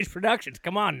Productions.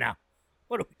 Come on now.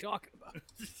 What are we talking about?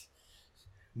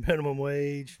 Minimum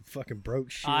wage, fucking broke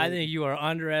shit. I think you are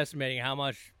underestimating how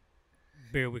much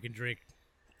beer we can drink.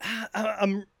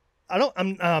 I'm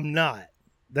not.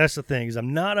 That's the thing, is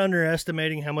I'm not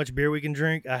underestimating how much beer we can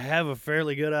drink. I have a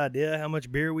fairly good idea how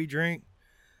much beer we drink.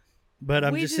 But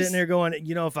I'm just sitting there going,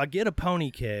 if I get a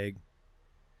pony keg,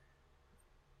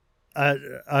 I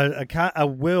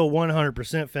will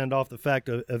 100% fend off the fact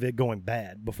of it going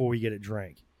bad before we get it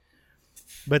drank.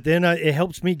 But then it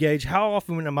helps me gauge how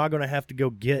often am I going to have to go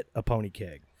get a pony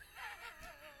keg.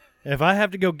 If I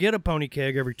have to go get a pony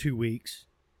keg every 2 weeks,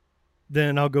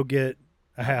 then I'll go get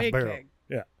a half barrel. Keg.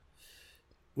 Yeah.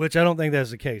 Which I don't think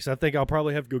that's the case. I think I'll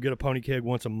probably have to go get a pony keg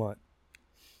once a month.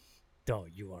 Oh,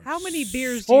 you are. How many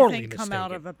beers do you think come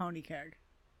out of a pony keg?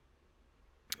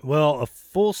 Well, a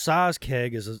full-size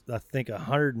keg is, I think,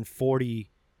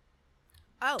 140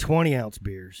 20-ounce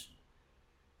beers.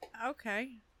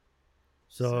 Okay.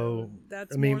 So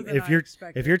that's more than if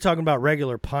expected. you're talking about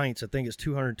regular pints, I think it's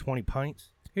 220 pints.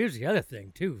 Here's the other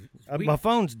thing, too. My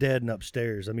phone's dead and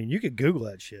upstairs. I mean, you could Google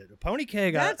that shit. A pony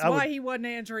keg. That's why he wasn't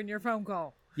answering your phone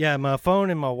call. Yeah, my phone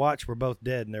and my watch were both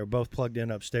dead, and they were both plugged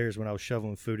in upstairs when I was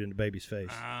shoveling food into baby's face.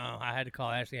 Oh, I had to call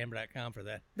AshleyAmber.com for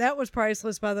that. That was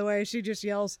priceless, by the way. She just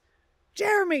yells,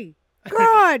 "Jeremy,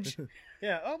 garage!"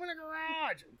 Yeah, open the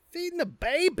garage. I'm feeding the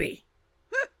baby.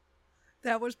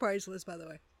 That was priceless, by the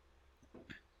way.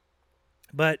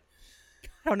 But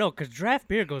I don't know, because draft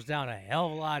beer goes down a hell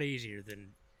of a lot easier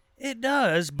than... It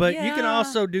does, but you can Yeah.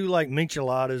 also do like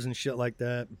micheladas and shit like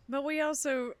that. But we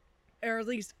also, or at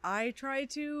least I try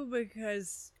to,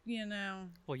 because,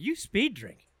 Well, you speed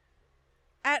drink.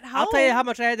 at home. I'll tell you how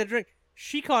much I had to drink.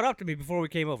 She caught up to me before we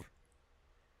came over.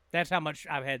 That's how much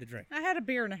I've had to drink. I had a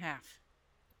beer and a half.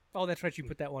 Oh, that's right. You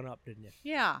put that one up, didn't you?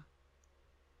 Yeah.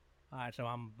 All right, so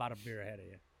I'm about a beer ahead of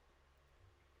you.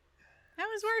 That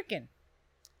was working.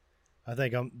 I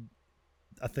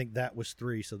think that was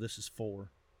 3, so this is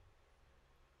 4.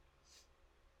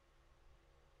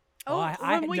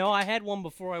 I had one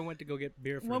before I went to go get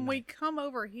beer for When the we night. come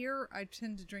over here, I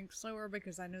tend to drink slower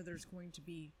because I know there's going to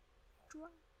be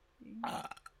driving.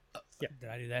 Yeah. Did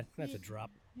I do that? That's a drop.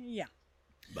 Yeah.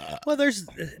 Well, also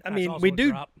a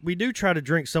drop. we do try to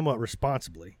drink somewhat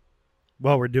responsibly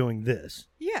while we're doing this.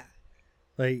 Yeah.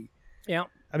 Like, Yeah.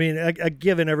 I mean,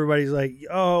 given everybody's like,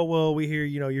 oh, well, we hear,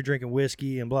 you're drinking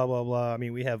whiskey and blah, blah, blah. I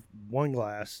mean, we have one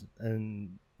glass,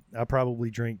 and I probably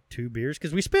drink 2 beers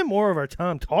because we spend more of our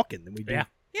time talking than we do. Yeah.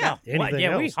 Yeah.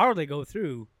 Anything We else. hardly go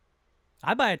through.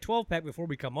 I buy a 12-pack before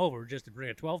we come over just to bring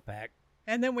a 12-pack.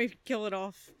 And then we kill it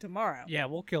off tomorrow. Yeah,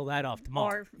 we'll kill that off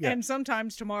tomorrow. And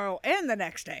sometimes tomorrow and the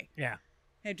next day. Yeah.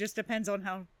 It just depends on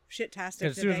how shit-tastic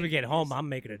Because as soon as we get home, I'm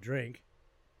making a drink.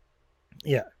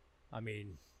 Yeah. I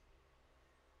mean,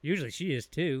 usually she is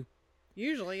too.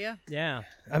 Usually, yeah. Yeah.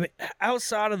 I mean,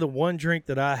 outside of the one drink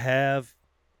that I have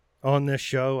on this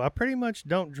show, I pretty much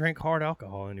don't drink hard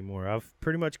alcohol anymore. I've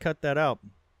pretty much cut that out.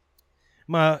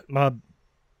 My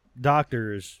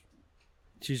doctor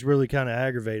she's really kind of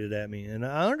aggravated at me, and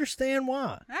I understand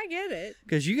why. I get it.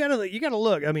 Because you gotta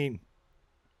look. I mean,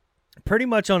 pretty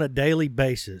much on a daily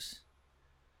basis.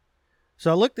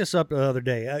 So I looked this up the other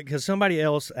day because somebody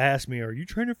else asked me, "Are you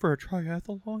training for a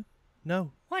triathlon?"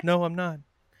 No, What? No, I'm not.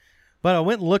 But I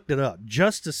went and looked it up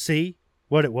just to see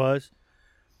what it was.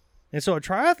 And so a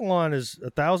triathlon is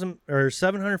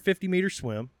 750 meter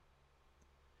swim.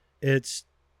 It's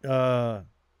a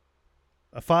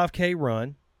 5K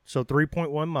run, so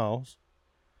 3.1 miles,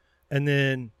 and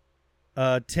then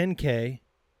 10K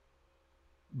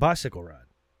bicycle ride.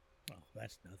 Oh,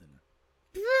 that's nothing.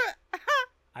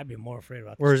 I'd be more afraid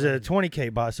about Or this is it a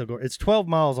 20K bicycle? It's 12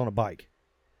 miles on a bike.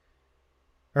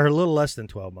 Or a little less than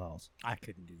 12 miles. I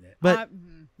couldn't do that. But,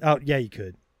 yeah, you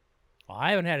could. Well,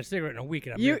 I haven't had a cigarette in a week.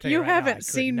 And I'm You gonna tell you right now, I haven't could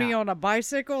seen me not. on a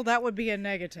bicycle. That would be a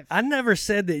negative. I never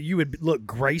said that you would look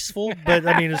graceful, but,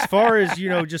 I mean, as far as,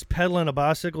 just pedaling a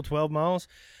bicycle 12 miles,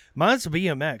 mine's a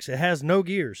BMX. It has no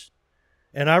gears.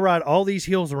 And I ride all these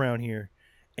hills around here.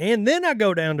 And then I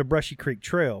go down to Brushy Creek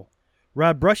Trail.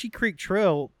 Ride Brushy Creek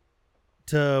Trail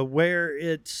to where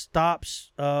it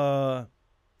stops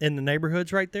in the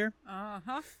neighborhoods right there.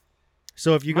 Uh-huh.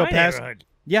 So if you go My past... neighborhood.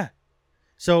 Yeah.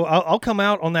 So I'll come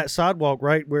out on that sidewalk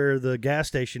right where the gas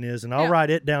station is, and I'll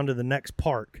ride it down to the next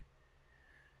park.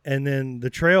 And then the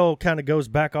trail kind of goes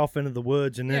back off into the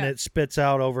woods, and then it spits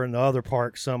out over in the other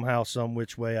park somehow, some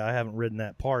which way. I haven't ridden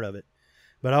that part of it.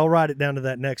 But I'll ride it down to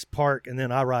that next park, and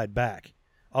then I ride back.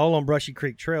 All on Brushy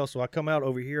Creek Trail, so I come out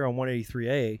over here on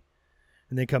 183A,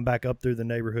 and then come back up through the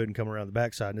neighborhood and come around the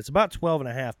backside. And it's about 12 and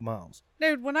a half miles.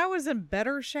 Dude, when I was in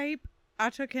better shape, I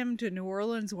took him to New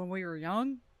Orleans when we were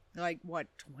young. Like what,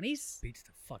 20s? Beats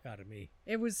the fuck out of me.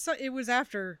 It was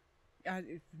after.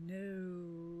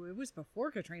 No, it was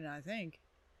before Katrina. I think.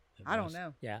 I don't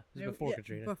know. Yeah, it was before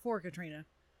Katrina. Before Katrina.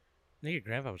 I think your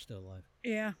grandpa was still alive.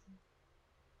 Yeah.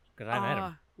 Because I met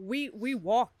him. We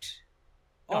walked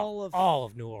all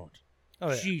of New Orleans. Oh,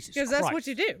 yeah. Jesus because Christ. that's what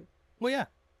you do. Well, yeah.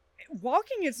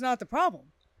 Walking, it's not the problem.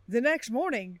 The next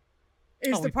morning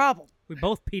is the we- problem. We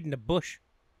both peed in the bush.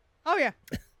 Oh yeah.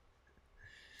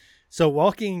 So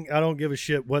walking, I don't give a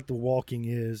shit what the walking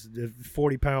is. The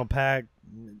 40-pound pack,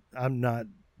 I'm not.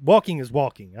 Walking is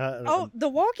walking. The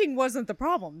walking wasn't the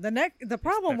problem. The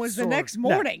problem was the sore. next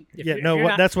morning.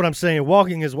 That's what I'm saying.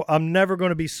 Walking is. I'm never going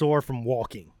to be sore from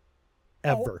walking,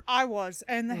 ever. I was,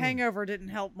 and the hangover didn't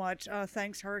help much.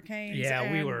 Thanks hurricanes. Yeah,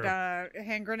 and, we were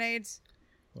hand grenades.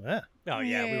 Yeah. Oh,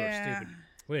 yeah, we were Yeah. stupid.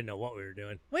 We didn't know what we were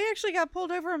doing. We actually got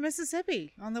pulled over in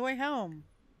Mississippi on the way home.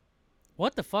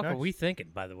 What the fuck Nice. were we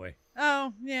thinking, by the way?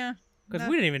 Oh yeah. Because No.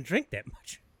 we didn't even drink that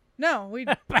much No, we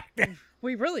back then.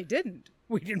 we really didn't.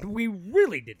 We didn't. We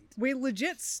really didn't. We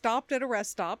legit stopped at a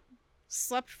rest stop,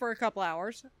 slept for a couple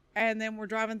hours, and then we're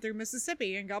driving through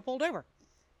Mississippi and got pulled over.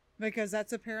 Because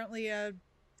that's apparently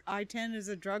I-10 is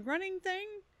a drug running thing.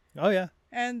 Oh yeah.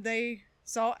 And they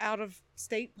saw out of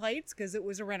state plates because it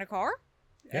was a rent-a-car.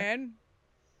 Yeah. And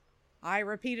I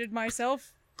repeated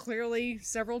myself clearly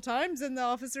several times, and the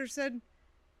officer said,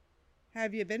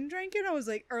 "Have you been drinking?" I was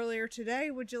like, "Earlier today.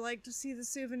 Would you like to see the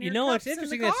souvenir You know, cups it's in the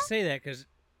interesting car?" that you say that because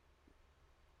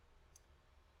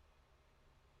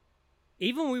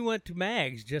even when we went to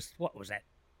Mags, what was that?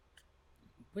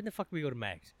 When the fuck did we go to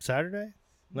Mags? Saturday?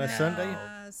 Last Sunday?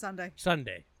 Sunday.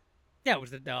 Sunday. Yeah, it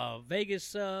was the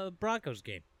Vegas Broncos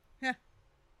game. Yeah.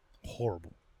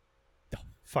 Horrible.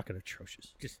 Fucking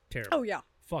atrocious. Just terrible. Oh, yeah.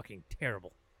 Fucking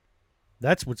terrible.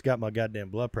 That's what's got my goddamn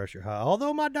blood pressure high.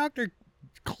 Although my doctor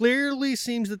clearly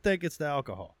seems to think it's the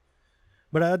alcohol.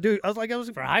 But I was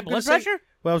For high gonna blood say- pressure?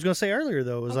 Well, I was going to say earlier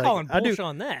though, it was I'm like calling I bullshit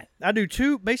on that.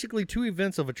 do basically two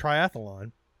events of a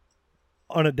triathlon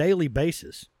on a daily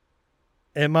basis.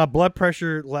 And my blood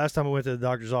pressure last time I went to the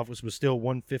doctor's office was still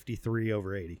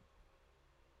 153/80.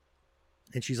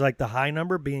 And she's like, the high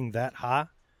number being that high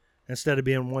instead of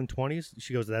being 120s,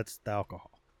 she goes, that's the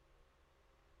alcohol.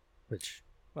 Which,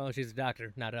 Well, she's a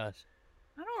doctor, not us.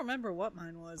 I don't remember what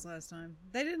mine was last time.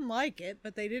 They didn't like it,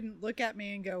 but they didn't look at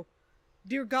me and go,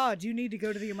 "Dear God, you need to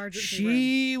go to the emergency room."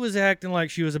 she was acting like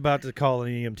she was about to call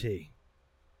an EMT.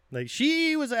 Like,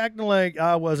 she was acting like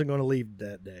I wasn't going to leave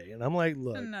that day. And I'm like,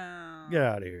 look, No. get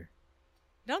out of here.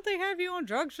 Don't they have you on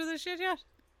drugs for this shit yet?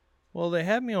 Well, they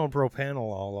have me on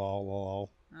propanolol,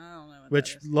 I don't know what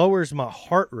which that is. lowers my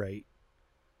heart rate.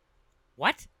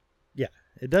 What? Yeah.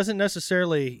 It doesn't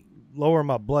necessarily lower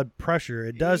my blood pressure.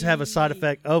 It does have a side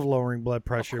effect of lowering blood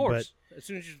pressure, Of but course. As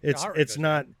soon as your heart rate it's goes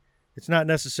not down. it's not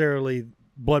necessarily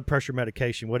blood pressure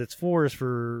medication. What it's for is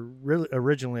for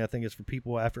originally I think it's for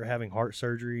people after having heart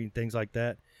surgery and things like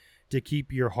that to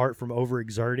keep your heart from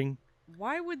overexerting.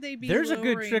 Why would they be There's a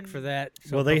good trick lowering- for that.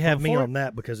 So Well, they have me before- on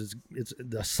that because it's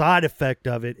the side effect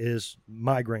of it is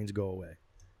migraines go away.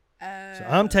 So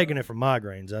I'm taking it for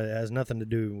migraines. It has nothing to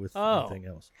do with Oh. anything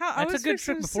else. I That's was a good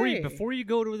fixing trick to before you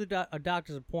go to a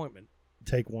doctor's appointment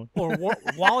Take one. or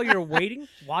while you're waiting.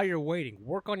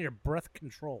 Work on your breath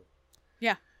control.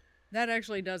 Yeah, that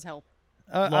actually does help.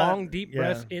 Long, deep yeah.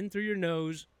 breaths in through your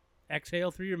nose,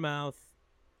 exhale through your mouth.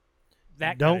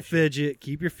 That Don't kind of shit. fidget.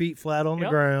 Keep your feet flat on the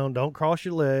Yep. ground. Don't cross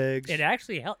your legs. It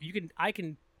actually helps. I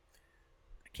can't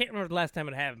remember the last time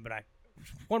it happened, but at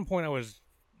one point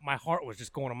my heart was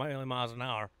just going a million miles an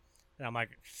hour, and I'm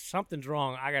like, something's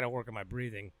wrong. I got to work on my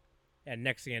breathing, and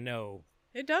next thing you know,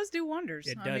 It does do wonders.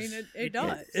 It I does. mean, It it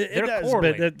does. It They're does, but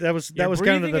correlated. that was your kind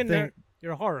of breathing the and thing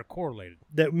your heart are correlated.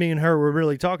 that me and her were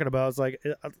really talking about. It's like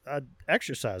I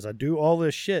exercise. I do all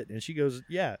this shit, and she goes,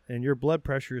 "Yeah, and your blood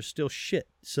pressure is still shit.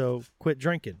 So quit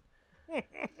drinking."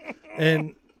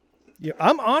 And yeah,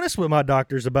 I'm honest with my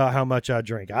doctors about how much I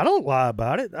drink. I don't lie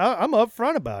about it. I'm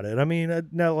upfront about it. I mean,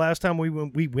 now the last time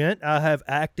we went, I have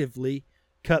actively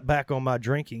cut back on my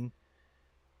drinking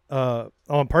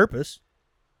on purpose.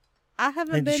 I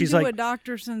haven't And been she's to like- a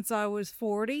doctor since I was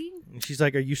 40. And she's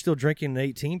like, "Are you still drinking an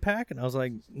 18-pack?" And I was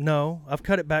like, "No, I've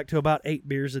cut it back to about 8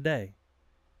 beers a day."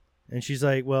 And she's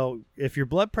like, "Well, if your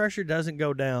blood pressure doesn't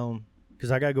go down,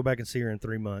 because I got to go back and see her in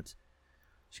 3 months."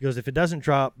 She goes, "If it doesn't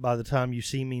drop by the time you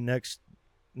see me next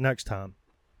time,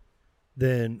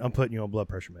 then I'm putting you on blood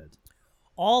pressure meds."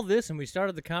 All this, and we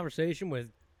started the conversation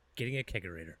with getting a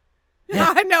kegerator.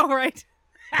 I know, right?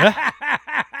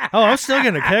 Oh, I'm still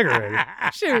getting a kegerator.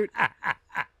 Shoot.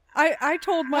 I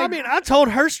told my I told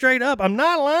her straight up, I'm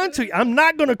not lying to you. I'm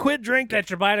not going to quit drinking. That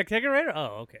you're buying a kegerator?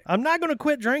 Oh, okay. I'm not going to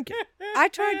quit drinking. I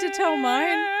tried to tell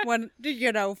mine when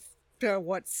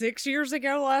 6 years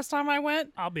ago last time I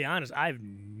went, I'll be honest, I've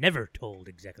never told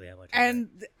exactly how much. and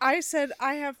I said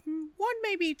I have one,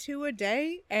 maybe two a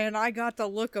day, and I got the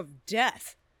look of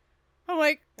death. I'm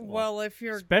like, well, if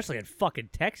you're especially in fucking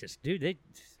Texas, dude, they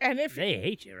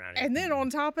hate you around here. and then on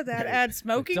top of that, add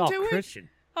smoking it's all to Christian. it.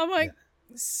 I'm like,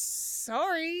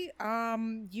 sorry,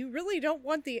 you really don't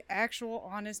want the actual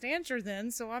honest answer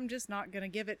then, so I'm just not gonna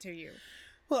give it to you.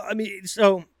 Well,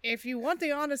 so If you want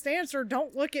the honest answer,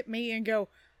 don't look at me and go,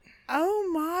 oh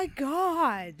my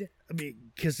God.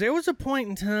 because there was a point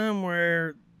in time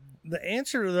where the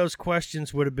answer to those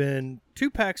questions would have been 2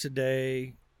 packs a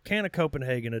day, can of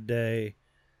Copenhagen a day,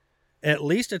 at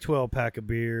least a 12-pack of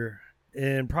beer,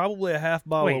 and probably a half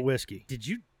bottle of whiskey. Did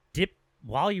you dip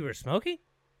while you were smoking?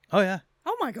 Oh, yeah.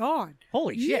 Oh my God.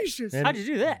 Holy Jesus. shit. How'd you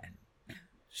do that?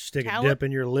 Stick Tell a dip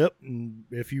in your lip, and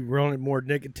if you wanted more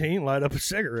nicotine, light up a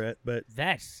cigarette. But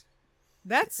That's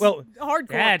hardcore.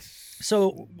 That's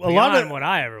so a beyond lot of what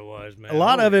I ever was, man. a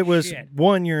lot of Holy it was shit.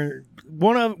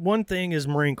 one thing is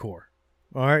Marine Corps.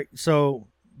 All right, so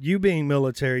you being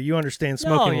military, you understand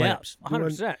smoking lamps.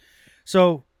 100%.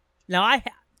 So Now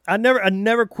I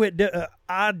never quit.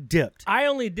 I dipped. I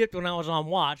only dipped when I was on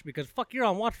watch because fuck, you're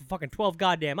on watch for fucking 12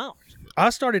 goddamn hours. I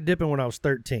started dipping when I was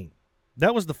 13.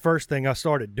 That was the first thing I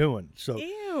started doing. So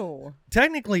Ew.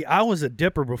 technically, I was a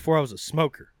dipper before I was a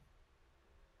smoker.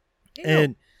 Ew.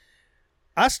 And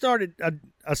I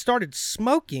started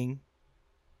smoking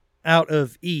out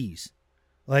of ease.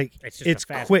 Like It's just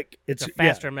quick. It's a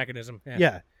faster mechanism.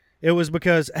 Yeah. It was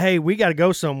because, hey, we got to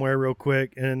go somewhere real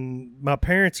quick, and my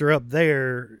parents are up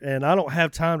there, and I don't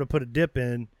have time to put a dip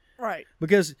in. Right.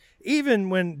 Because even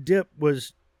when dip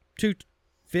was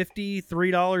 $2.50,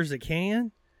 $3 a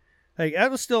can, hey,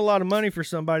 that was still a lot of money for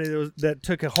somebody that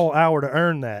took a whole hour to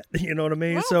earn that. You know what I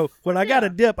mean? Well, so when I got yeah.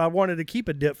 a dip, I wanted to keep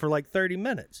a dip for like 30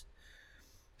 minutes.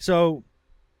 So,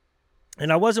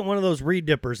 and I wasn't one of those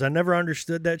re-dippers. I never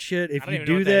understood that shit. If I don't you even know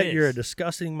do what that that, you're a is.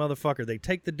 disgusting motherfucker. They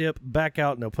take the dip back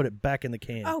out and they'll put it back in the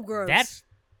can. Oh, gross. That's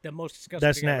the most disgusting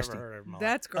That's thing nasty. I've ever heard of in my life.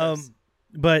 That's gross.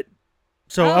 But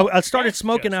so Oh, I started that's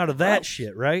smoking just out of that gross.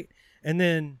 shit, right? And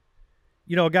then,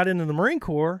 I got into the Marine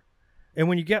Corps, and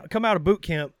when you come out of boot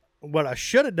camp, what I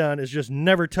should have done is just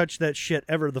never touch that shit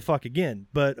ever the fuck again.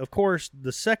 But of course,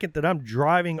 the second that I'm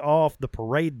driving off the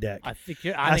parade deck, I think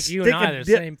you stick and I a are the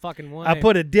dip- same fucking way. I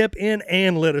put a dip in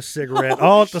and lit a cigarette Oh,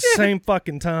 all at the shit. same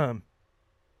fucking time.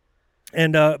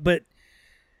 And but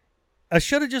I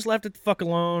should have just left it the fuck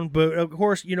alone. But of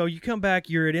course, you come back,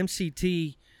 you're at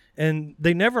MCT, and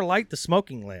they never light the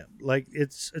smoking lamp. Like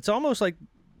it's almost like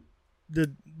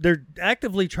they're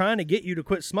actively trying to get you to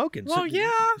quit smoking. Well,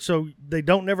 yeah. So they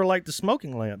don't never light the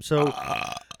smoking lamp. So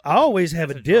I always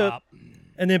have a That's dip. drop.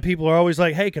 And then people are always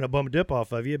like, hey, can I bum a dip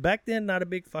off of you? Back then, not a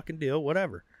big fucking deal,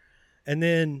 whatever. And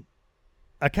then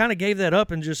I kind of gave that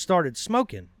up and just started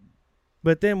smoking.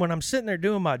 But then when I'm sitting there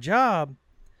doing my job,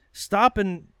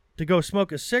 stopping to go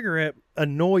smoke a cigarette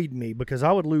annoyed me because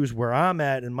I would lose where I'm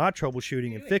at in my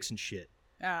troubleshooting and fixing shit.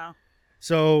 Oh.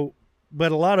 So,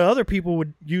 but a lot of other people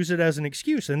would use it as an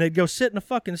excuse, and they'd go sit in a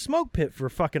fucking smoke pit for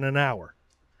fucking an hour.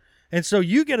 And so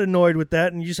you get annoyed with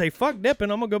that, and you say, fuck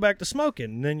dipping, I'm going to go back to smoking.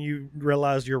 And then you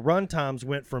realize your run times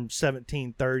went from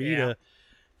 17:30 to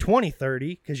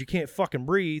 20:30 because you can't fucking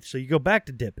breathe, so you go back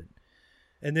to dipping.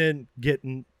 And then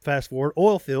getting, fast forward,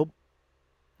 oil field.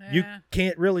 You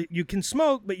can't really, you can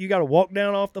smoke, but you got to walk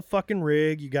down off the fucking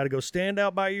rig. You got to go stand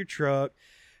out by your truck.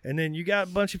 And then you got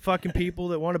a bunch of fucking people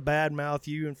that want to badmouth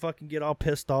you and fucking get all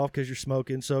pissed off because you're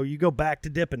smoking. So you go back to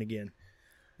dipping again.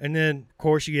 And then, of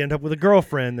course, you end up with a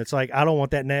girlfriend that's like, I don't want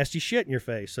that nasty shit in your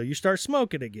face. So you start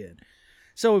smoking again.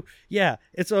 So, yeah,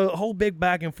 it's a whole big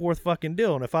back and forth fucking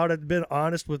deal. And if I would have been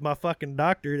honest with my fucking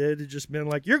doctor, it would have just been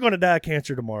like, you're going to die of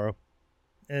cancer tomorrow.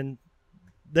 And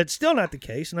that's still not the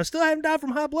case. And I still haven't died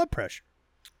from high blood pressure.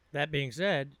 That being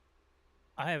said,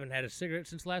 I haven't had a cigarette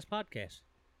since last podcast.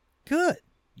 Good.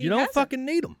 He You don't hasn't. fucking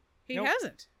need them. He Nope.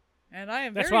 hasn't. And I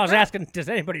am That's very why I was proud. asking, does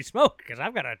anybody smoke? Because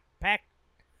I've got a pack.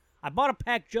 I bought a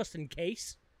pack just in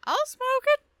case. I'll smoke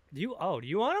it. Do you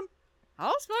want them?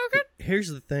 I'll smoke it. Here's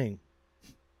the thing.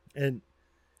 And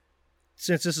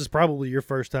since this is probably your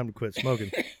first time to quit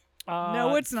smoking,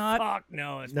 No, it's not. Fuck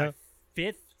no. It's No. my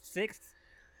fifth, sixth.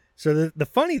 so the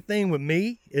funny thing with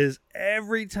me is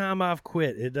every time I've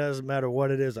quit, it doesn't matter what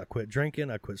it is. I quit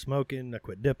drinking, I quit smoking, I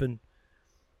quit dipping.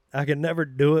 I can never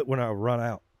do it when I run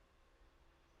out.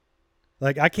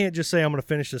 Like, I can't just say I'm going to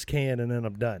finish this can and then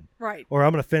I'm done. Right. Or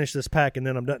I'm going to finish this pack and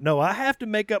then I'm done. No, I have to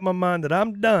make up my mind that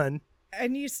I'm done.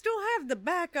 And you still have the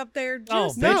backup there just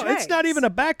Oh, in No, case. it's not even a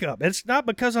backup. It's not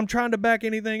because I'm trying to back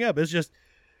anything up. It's just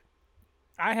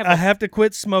I I have to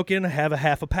quit smoking and have a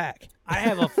half a pack. I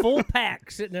have a full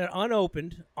pack sitting there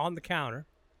unopened on the counter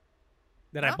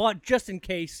that I bought just in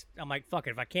case. I'm like, fuck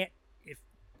it. If I can't,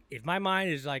 if my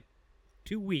mind is like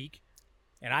too weak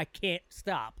and I can't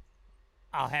stop,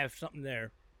 I'll have something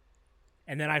there.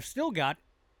 And then I've still got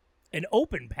an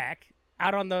open pack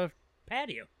out on the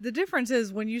patio. The difference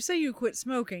is when you say you quit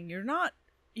smoking,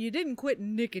 you didn't quit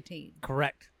nicotine.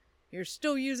 Correct. You're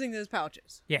still using those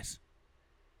pouches. Yes.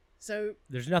 So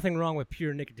There's nothing wrong with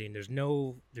pure nicotine. There's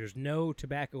no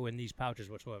tobacco in these pouches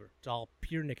whatsoever. It's all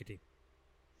pure nicotine.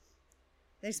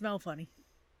 they smell funny.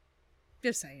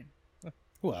 Just saying.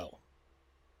 Well,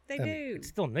 They I mean, do. It's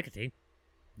still nicotine.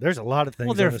 there's a lot of things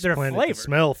Well, they're- on this they're planet flavored. that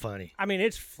smell funny. I mean,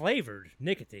 it's flavored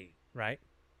nicotine, right?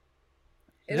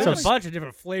 It There's only- a bunch of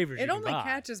different flavors It you can only buy.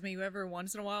 catches me every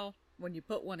once in a while when you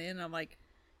put one in. I'm like,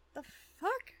 the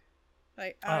fuck?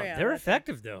 Like, Oh, yeah, they're that's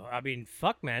effective though. I mean,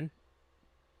 fuck, man.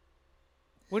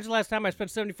 When's the last time I spent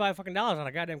 $75 fucking dollars on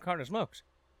a goddamn carton of smokes?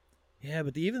 Yeah,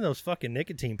 but even those fucking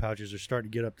nicotine pouches are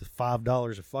starting to get up to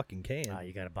 $5 a fucking can. Oh,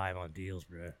 you gotta buy them on deals,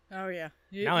 bro. Oh yeah.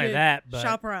 Not only that, but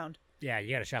shop around. yeah,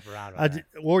 you gotta shop around. I On d-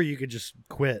 or you could just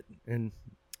quit and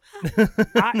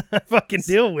I- fucking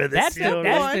deal with it. that's you know the,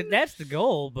 what I mean? that's the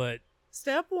goal, but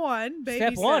Step one, baby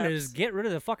step one steps. is get rid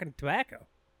of the fucking tobacco.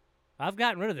 I've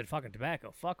gotten rid of the fucking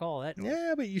tobacco. Fuck all that. noise.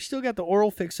 Yeah, but you still got the oral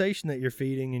fixation that you're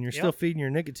feeding, and you're still Yep. feeding your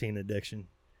nicotine addiction.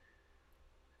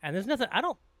 And there's nothing. I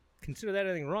don't consider that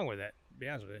anything wrong with that. To be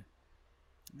honest with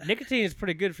you, nicotine is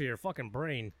pretty good for your fucking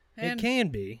brain. And it can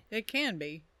be, It can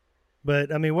be.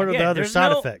 but I mean, what are Again, the other there's side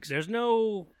no- effects? There's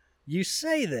no. You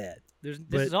say that This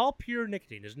But- is all pure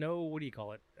nicotine. There's no, what do you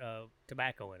call it?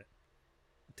 Tobacco in it.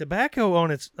 tobacco on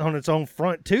its own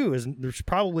front too is there's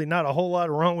probably not a whole lot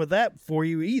wrong with that for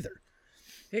you either.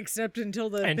 Except until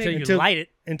the Until big... you Until- light it.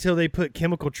 That they put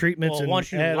chemical treatments Well, and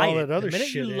once you add light all it, that other the minute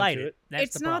shit you light into it, that's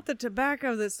it's the not problem. the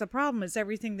tobacco that's the problem. It's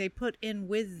everything they put in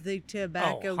with the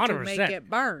tobacco to 100%. make it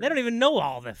burn. They don't even know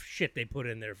all the shit they put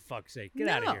in there, for fuck's sake. Get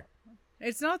out of No. here.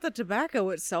 It's not the tobacco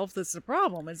itself that's the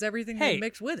problem. It's everything Hey. they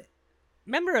mix with it.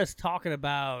 Remember us talking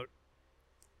about,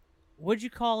 what'd you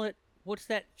call it? What's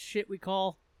that shit we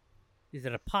call? Is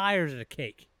it a pie or is it a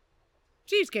cake?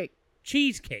 Cheesecake.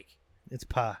 Cheesecake. It's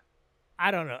pie. I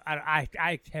don't know. I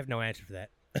have no answer for that.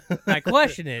 My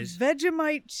question is,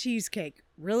 Vegemite cheesecake.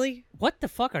 Really? what the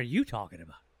fuck are you talking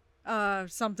about?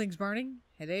 Something's burning.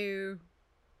 Hello.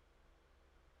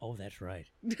 Oh, that's right.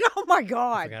 Oh my I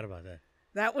god. forgot about that.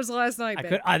 That was last night. I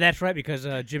babe. could. That's right because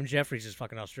Jim Jeffries is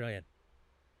fucking Australian.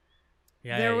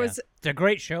 Yeah, There yeah, was- yeah. It's a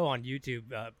great show on YouTube.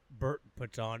 Bert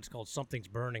puts on. It's called Something's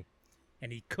Burning,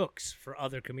 and he cooks for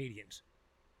other comedians.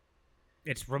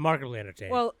 It's remarkably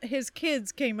entertaining. Well, his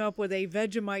kids came up with a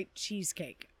Vegemite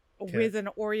cheesecake with an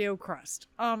Oreo crust.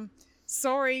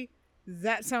 Sorry,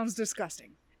 that sounds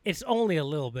disgusting. it's only a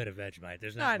little bit of Vegemite.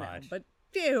 There's I not know, much. but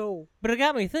ew. But it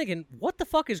got me thinking. What the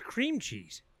fuck is cream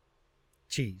cheese?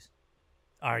 Cheese.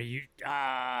 Are you?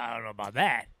 I don't know about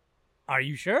that. Are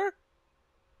you sure?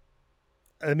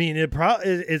 I mean,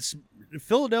 it's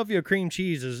Philadelphia cream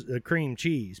cheese is a cream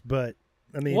cheese, but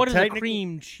I mean, What does that technically-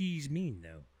 cream cheese mean,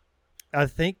 though? I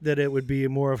think that it would be a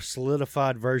more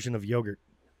solidified version of yogurt.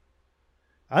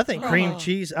 I think cream Oh.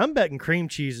 cheese. I'm betting cream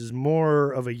cheese is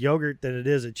more of a yogurt than it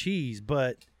is a cheese.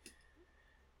 But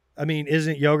I mean,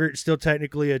 isn't yogurt still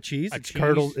technically a cheese? A It's cheese?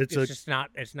 curdled. It's just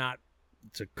not. It's not.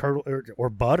 It's a curdle or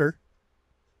butter.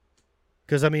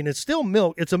 Because I mean, it's still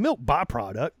milk. It's a milk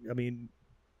byproduct. I mean,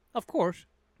 Of course.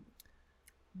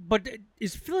 But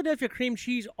is Philadelphia cream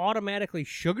cheese automatically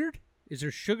sugared? Is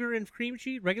there sugar in cream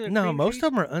cheese? Regular no, cream most cheese?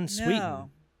 of them are unsweetened. No.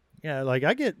 Yeah, like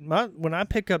I get when I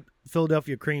pick up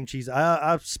Philadelphia cream cheese,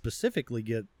 I specifically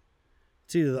get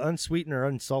it's either the unsweetened or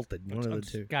unsalted, one of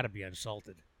the two. Got to be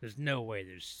unsalted. There's no way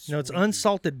there's. No, it's sweetened.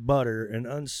 unsalted butter and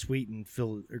unsweetened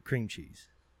cream cheese.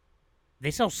 They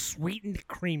sell sweetened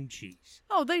cream cheese.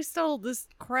 Oh, they sell this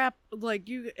crap like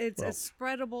it's Well-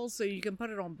 spreadable, so you can put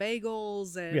it on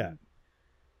bagels and Yeah.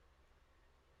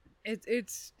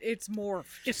 It's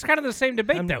morphed. It's kind of the same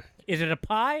debate, I'm- though. Is it a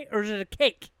pie or is it a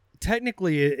cake?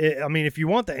 Technically, I mean, if you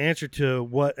want the answer to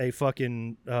what a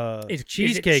fucking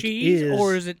cheesecake is it cheese is,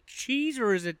 or is it cheese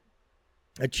or is it?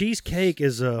 a cheesecake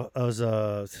is a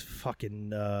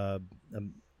fucking a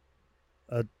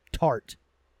tart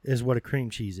is what a cream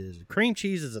cheese is. Cream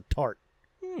cheese is a tart.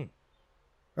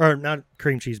 Or not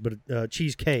cream cheese, but a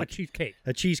cheesecake. A cheesecake.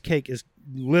 A cheesecake is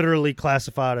literally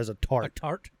classified as a A tart.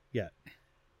 tart. Yeah.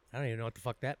 I don't even know what the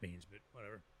fuck that means, but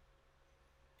whatever.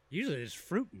 Usually there's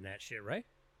fruit in that shit, right?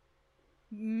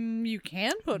 You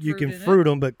can put You fruit can in fruit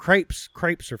them, but crepes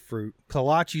are fruit.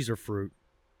 Kolaches are fruit.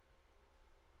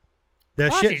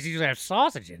 That Kolaches usually have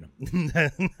sausage in them.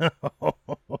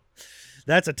 No.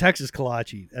 That's a Texas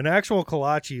kolache. An actual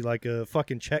kolache, like a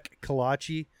fucking Czech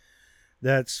kolache,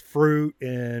 that's fruit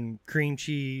and cream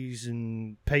cheese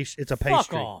and paste. It's a Fuck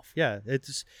pastry. off. Yeah,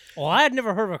 it's Well, I had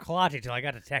never heard of a kolache until I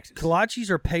got to Texas. kolaches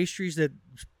are pastries that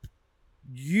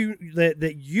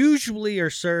that usually are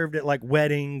served at like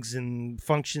weddings and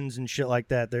functions and shit like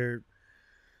that.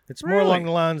 It's more Really? along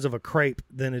the lines of a crepe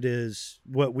than it is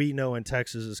what we know in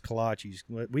Texas as kolaches.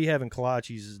 What we have in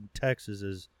kolaches in Texas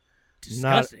is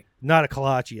Disgusting. not a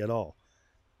kolache at all.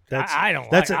 I don't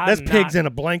That's like that's I'm pigs not- in a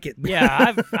blanket.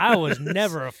 Yeah, I was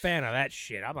never a fan of that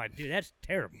shit. I'm like, dude, that's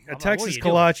terrible. A I'm like, Texas what are you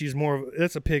doing? kolache is more of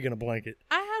that's a pig in a blanket.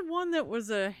 I had one that was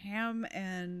a ham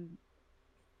and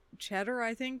cheddar,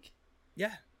 I think.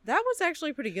 Yeah. That was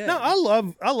actually pretty good. No,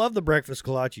 I love the breakfast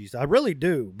kolaches. I really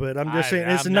do, but I'm just saying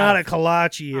it's I'm not not a a-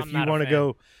 kolache if I'm you not a want to fan.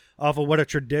 go off of what a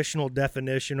traditional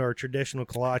definition or a traditional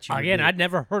kolache would Again, be. I'd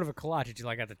never heard of a kolache until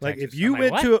I got to Like Texas. if you I'm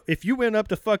like, went what? if you went up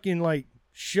to fucking like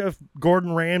Chef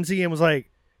Gordon Ramsay and was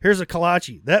like, "Here's a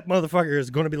kolache," that motherfucker is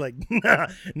going to be like, "Nah,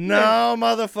 no,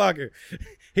 motherfucker."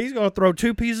 He's going to throw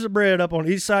 2 pieces of bread up on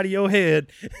each side of your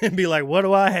head and be like, "What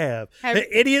do I have? Have- An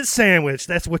idiot sandwich.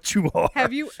 That's what you are."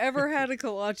 Have you ever had a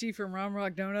kolache from Round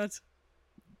Rock Donuts?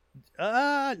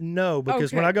 No,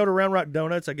 because when Okay. I go to Round Rock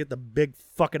Donuts, I get the big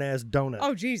fucking ass donut.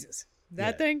 Oh, Jesus.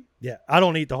 That Yeah. thing? Yeah, I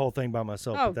don't eat the whole thing by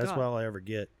myself, Oh, but that's God. all I ever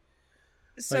get.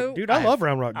 So Like, dude, I love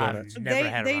Round Rock I've Donuts. never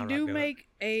had a they Round do Rock donut. make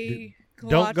a kolache.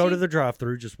 Don't go to the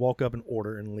drive-through. Just walk up and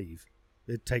order and leave.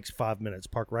 It takes 5 minutes.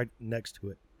 Park right next to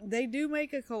it. They do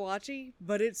make a kolache,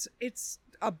 but it's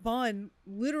a bun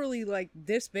literally like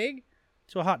this big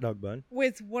So a hot dog bun.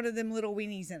 with one of them little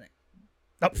weenies in it.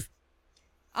 Oh, pff,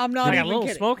 I'm not Like a even little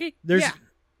kidding. smoky? Yeah.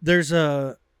 there's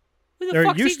a Who the There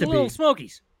fuck's used eating to little be.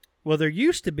 smokies? well, there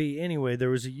used to be anyway.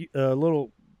 There was a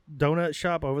little donut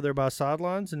shop over there by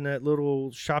Sidelines in that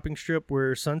little shopping strip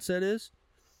where Sunset is.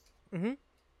 Mhm.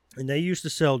 And they used to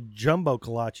sell jumbo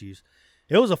kolaches.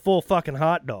 It was a full fucking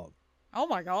hot dog. Oh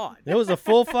my God. It was a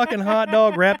full fucking hot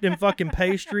dog wrapped in fucking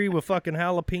pastry with fucking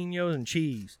jalapenos and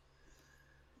cheese.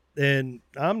 And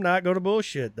I'm not going to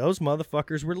bullshit. Those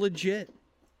motherfuckers were legit.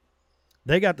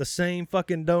 They got the same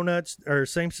fucking donuts or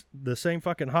the same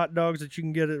fucking hot dogs that you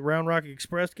can get at Round Rock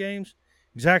Express games.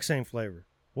 Exact same flavor.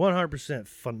 100%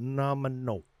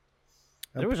 phenomenal.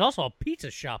 There was also a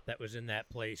pizza shop that was in that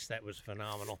place that was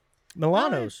phenomenal.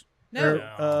 Milano's. No.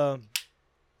 Or,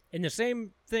 In the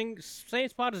same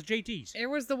spot as JT's. It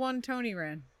was the one Tony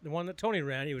ran. The one that Tony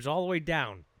ran, he was all the way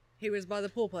down. He was by the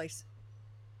pool place.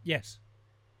 Yes.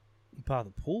 by the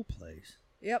pool place.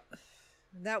 Yep.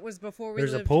 That was before we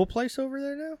There's lived. a pool place over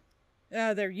there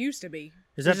now? There used to be.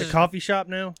 Is that This the is- coffee shop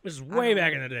now? This is I way don't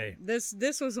back know. in the day.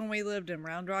 This was when we lived in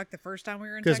Round Rock the first time we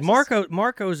were in Because Texas.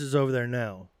 Marco's is over there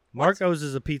now. What? Marco's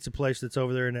is a pizza place that's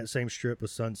over there in that same strip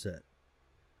with Sunset.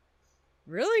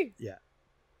 Really? Yeah.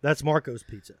 That's Marco's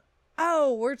Pizza.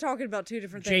 Oh, we're talking about two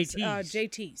different things. JT's.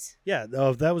 JT's. Yeah,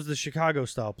 that was the Chicago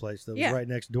style place that was Yeah. right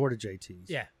next door to JT's.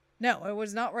 Yeah. No, it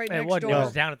was not right It next wasn't. door. It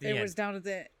was down at the It end. was down at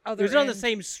the It other was on the end.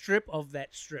 same strip of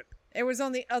that strip. It was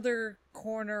on the other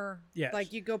corner. Yes.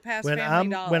 Like you go past When Family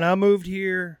Dollar. when I moved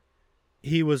here,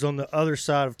 he was on the other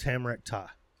side of Tamarack Tie.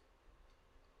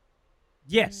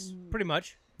 Yes, pretty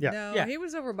much. Yeah. No, Yeah. he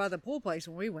was over by the pool place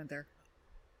when we went there.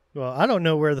 Well, I don't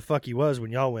know where the fuck he was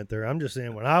when y'all went there. I'm just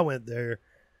saying when I went there,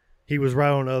 he was right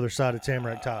on the other side of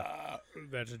Tamarack Tie.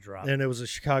 That's a drop. And it was a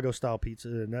Chicago style pizza,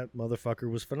 and that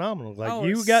motherfucker was phenomenal. Like oh,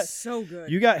 you it's got so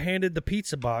good. you got handed the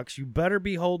pizza box. You better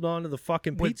be holding on to the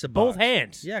fucking With pizza both box.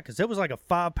 hands. Yeah, because it was like a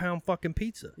 5-pound fucking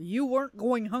pizza. You weren't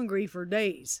going hungry for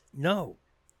days. No,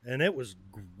 and it was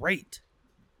great.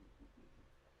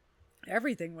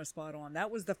 Everything was spot on.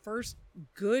 That was the first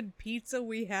good pizza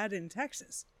we had in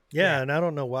Texas. Yeah, Yeah. and I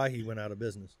don't know why he went out of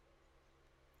business.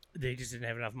 They just didn't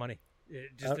have enough money. I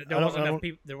don't-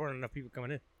 There weren't enough people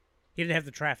coming in. He didn't have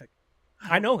the traffic.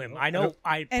 I know him. I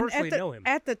And personally know him.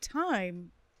 at the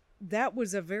time, that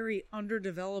was a very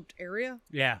underdeveloped area.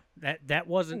 Yeah, that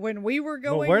wasn't. When we were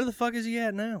going, Well, where the fuck is he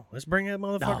at now? Let's bring that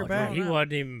motherfucker No, back. he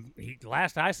wasn't even.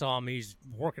 Last I saw him, he's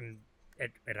working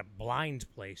at a blinds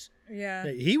place. yeah,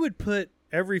 He would put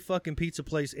every fucking pizza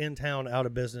place in town out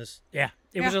of business. Yeah,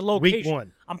 it was Yeah. a location. Week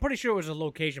one. I'm pretty sure it was a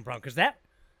location problem because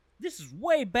this is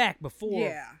way back before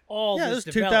Yeah. all Yeah, it this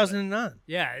was development. 2009.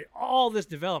 Yeah, all this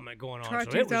development going on. try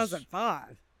so it was,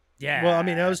 2005. yeah. Well, I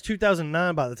mean, that was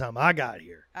 2009 by the time I got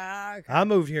here. Okay. I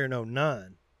moved here in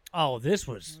 09. Oh, this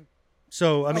was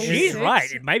So I mean, she's 06?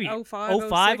 right. It might be 05,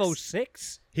 05,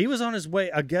 06. he was on his way.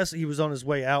 I guess he was on his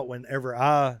way out whenever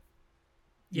I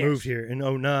moved here in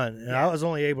 09, and I was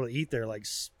only able to eat there like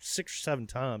 6 or 7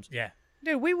 times. Yeah.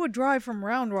 Dude, we would drive from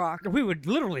Round Rock. We would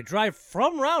literally drive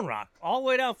from Round Rock all the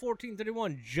way down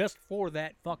 1431 just for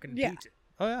that fucking pizza.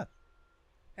 Oh yeah.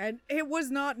 And it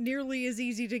was not nearly as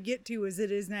easy to get to as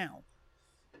it is now.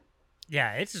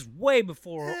 Yeah, it's just way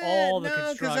before all the no,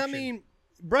 construction. because I mean,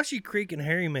 Brushy Creek and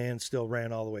Harryman still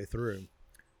ran all the way through.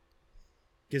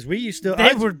 Because we used to.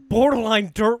 They were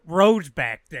borderline dirt roads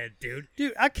back then, dude.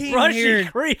 Dude, I came Brushy here.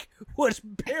 Creek was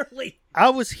barely. I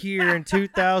was here in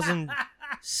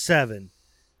 2007.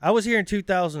 I was here in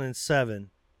 2007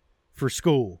 for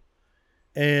school.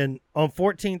 And on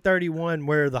 1431,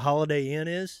 where the Holiday Inn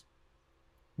is,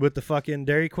 with the fucking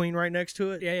Dairy Queen right next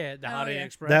to it. Yeah, the Holiday yeah.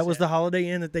 Express. That was the Holiday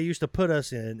Inn that they used to put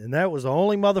us in. And that was the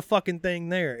only motherfucking thing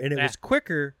there. And it was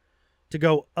quicker to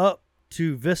go up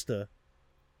to Vista,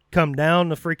 come down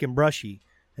to freaking Brushy,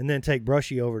 and then take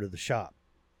Brushy over to the shop.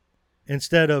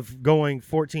 Instead of going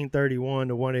 1431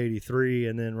 to 183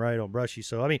 and then right on Brushy.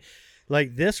 So, I mean,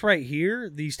 like this right here,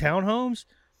 these townhomes,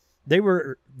 they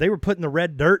were putting the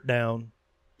red dirt down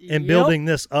and building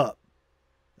this up.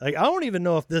 Like, I don't even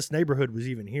know if this neighborhood was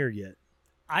even here yet.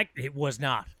 It was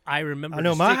not. I remember. I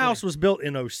know my house was built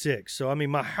in 06, so I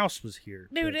mean my house was here.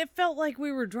 Dude, but- it felt like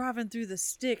we were driving through the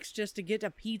sticks just to get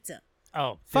a pizza.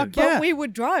 Oh, Fuck dude. yeah. But we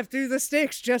would drive through the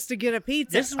sticks just to get a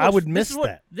pizza. This is I would this miss is what-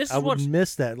 that. This is I would what's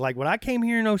miss that. Like when I came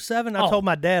here in 07, I Oh. told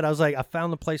my dad, I was like, I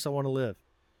found the place I want to live.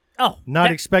 oh Not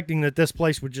that- expecting that this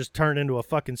place would just turn into a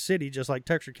fucking city just like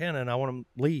Texarkana, and I want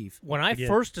to leave. when I again.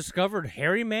 first discovered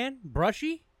Harryman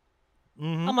Brushy.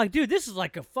 Mhm. I'm like, dude, this is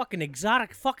like a fucking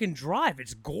exotic fucking drive.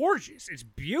 It's gorgeous. It's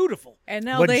beautiful. and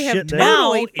now What they have shit there?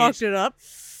 totally Now fucked is it up.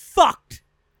 Fucked.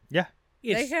 Yeah.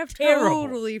 It's They have terrible.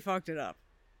 totally fucked it up.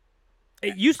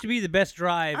 It used to be the best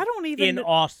drive. I don't even in kn-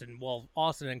 Austin. Well,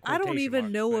 Austin and I don't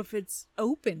even know if it's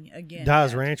open again.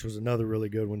 Dye's yet. Ranch was another really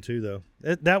good one too, though.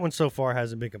 That one so far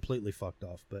hasn't been completely fucked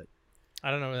off, but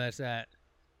I don't know where that's at.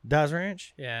 Dye's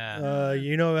Ranch. Yeah.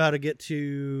 You know how to get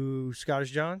to Scottish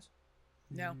John's?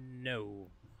 No. No.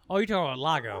 Oh, you're talking about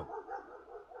Lago.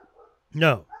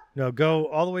 No. Go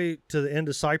all the way to the end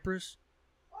of Cypress,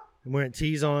 and when it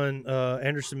tees on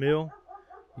Anderson Mill,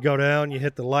 you go down, you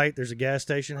hit the light. There's a gas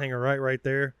station hanging right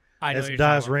there. I know That's what you're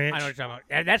Dye's talking about. Ranch. I know what you're talking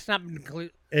about. That's not been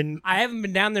complete. And I haven't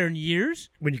been down there in years.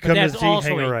 when you But come to that's the T, also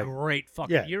hang a right. great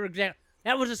fucking. Yeah. You're exact.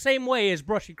 That was the same way as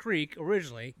Brushy Creek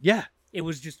originally. Yeah. It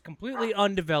was just completely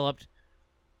undeveloped.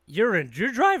 You're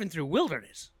driving through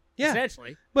wilderness. Yeah.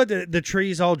 Essentially. But the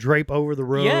trees all drape over the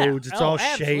roads. Yeah. It's Oh, all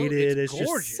absolutely. shaded. It's It's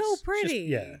gorgeous. just So pretty.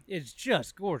 yeah. It's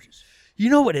just gorgeous. You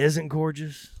know what isn't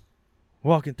gorgeous?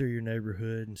 Walking through your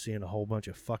neighborhood and seeing a whole bunch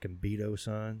of fucking Beto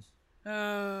signs.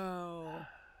 Oh.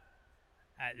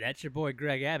 That's your boy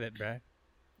Greg Abbott, bro.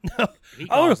 No. He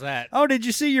calls that. Oh, did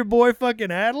you see your boy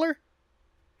fucking Adler?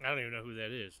 I don't even know who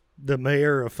that is. The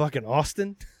mayor of fucking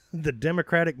Austin? The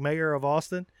Democratic mayor of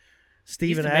Austin?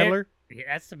 Stephen He's the mayor- Adler? Yeah,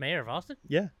 that's the mayor of Austin?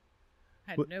 Yeah.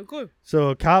 Had What- no clue. So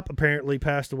a cop apparently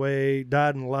passed away,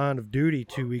 died in the line of duty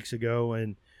 2 weeks ago,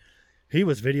 and he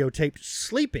was videotaped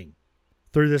sleeping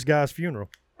through this guy's funeral.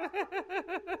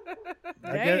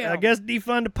 I Damn. guess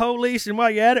defund the police, and while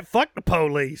you're at it, fuck the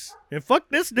police. And fuck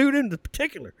this dude in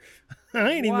particular. I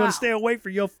ain't even Wow. going to stay away for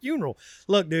your funeral.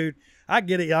 Look, dude, I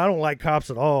get it. I don't like cops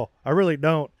at all. I really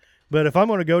don't. But if I'm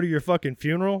going to go to your fucking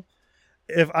funeral,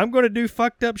 if I'm going to do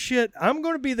fucked up shit, I'm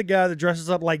going to be the guy that dresses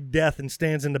up like death and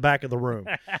stands in the back of the room.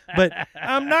 But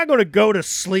I'm not going to go to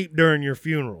sleep during your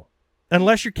funeral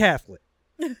unless you're Catholic.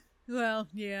 Well,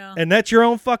 yeah. And that's your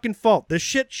own fucking fault. This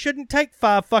shit shouldn't take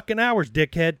 5 fucking hours,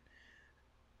 dickhead.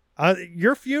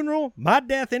 Your funeral, my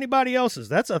death, anybody else's.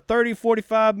 That's a 30,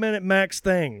 45-minute max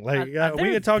thing. Like, Are we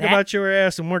there can talk that- about your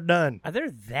ass and we're done. Are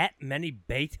there that many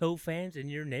Beto fans in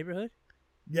your neighborhood?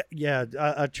 Yeah.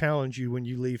 I challenge you when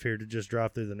you leave here to just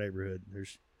drive through the neighborhood.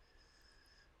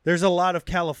 There's a lot of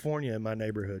California in my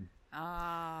neighborhood,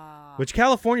 Ah. which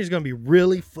California is going to be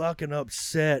really fucking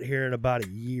upset here in about a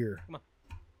year. Come on.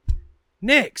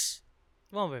 Nix.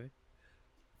 Come on, baby.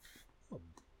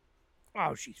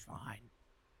 Oh, she's fine.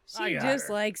 I She got just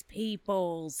her. likes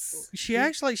peoples. She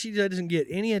acts like she doesn't get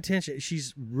any attention.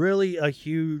 She's really a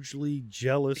hugely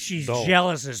jealous She's doll.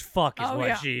 jealous as fuck is Oh, what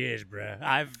yeah. she is, bruh.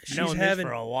 I've She's known having-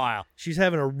 this for a while. She's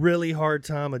having a really hard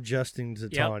time adjusting to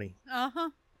Yep. Tawny.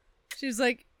 Uh-huh. She's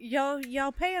like,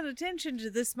 y'all paying attention to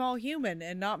this small human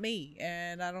and not me,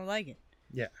 and I don't like it.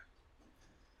 Yeah.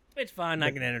 It's fine.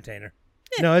 I can entertain her.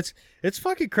 No, it's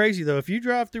fucking crazy though. If you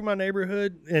drive through my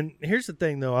neighborhood, and here's the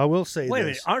thing though, I will say Wait a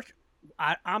minute. this.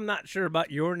 I'm not sure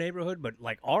about your neighborhood, but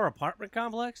like our apartment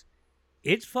complex,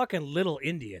 it's fucking Little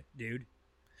India, dude.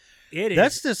 It is.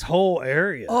 That's this whole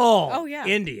area. Oh, yeah.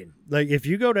 Indian. Like if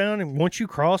you go down and once you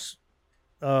cross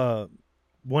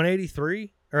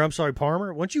 183, or I'm sorry,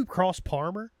 Palmer, once you cross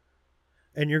Palmer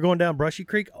and you're going down Brushy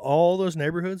Creek, all those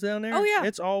neighborhoods down there, Oh, yeah.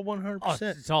 it's all 100%. Oh,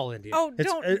 it's all Indian. Oh,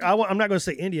 I'm not going to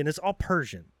say Indian. It's all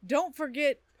Persian. don't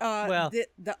forget Well-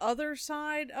 the other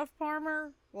side of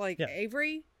Palmer, like Yeah.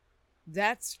 Avery.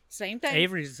 That's same thing.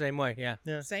 Avery's the same way, yeah.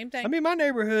 Yeah. Same thing. I mean, my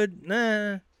neighborhood,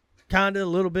 kind of a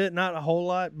little bit, not a whole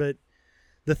lot. But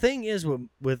the thing is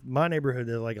with my neighborhood,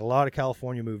 that like a lot of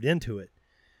California moved into it.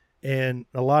 And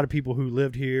a lot of people who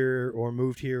lived here or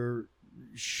moved here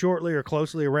shortly or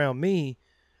closely around me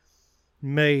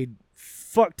made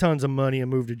fuck tons of money and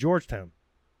moved to Georgetown.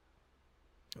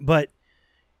 But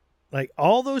like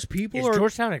all those people Is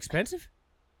Georgetown expensive?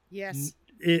 yes.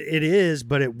 it is,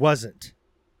 but it wasn't.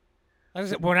 Like I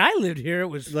said, when I lived here, it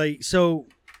was Like so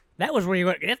that was where you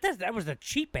went. That was the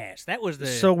cheap ass. That was the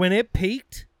So when it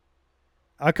peaked,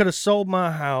 I could have sold my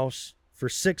house for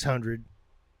 $600,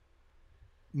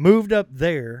 moved up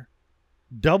there,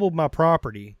 doubled my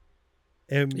property,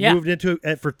 and Yeah. moved into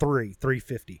it for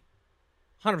 $350.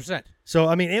 100%. So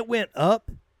I mean, it went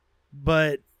up,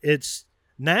 but it's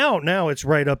now it's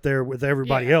right up there with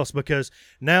everybody Yeah. else because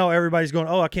now everybody's going,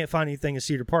 oh, I can't find anything in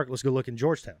Cedar Park. Let's go look in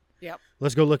Georgetown. Yep.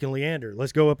 Let's go look in Leander.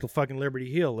 Let's go up to fucking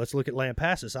Liberty Hill. Let's look at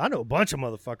Lampasas. I know a bunch of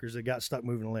motherfuckers that got stuck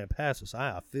moving to Lampasas.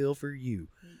 I feel for you.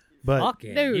 But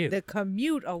Fucking Dude, you. the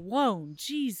commute alone,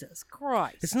 Jesus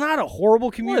Christ. it's not a horrible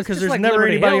commute it's because just there's like never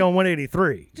Liberty anybody Hill. on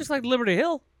 183. Just like Liberty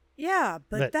Hill. Yeah,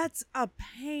 but But- that's a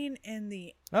pain in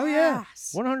the Oh yeah,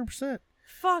 ass. 100%.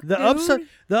 Fuck, The dude.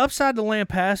 upside to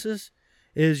Lampasas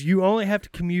is you only have to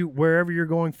commute wherever you're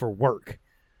going for work.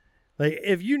 Like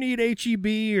if you need HEB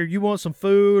or you want some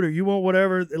food or you want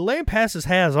whatever, Lampasas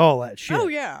has all that shit. Oh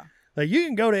yeah. Like you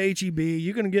can go to HEB,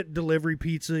 you can get delivery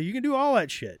pizza, you can do all that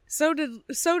shit. So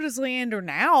does Leander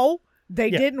now. They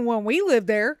Yeah. didn't when we lived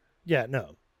there. Yeah,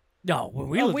 no. No, when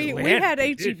we Well, lived we in had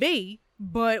Leander, HEB,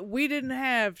 but we didn't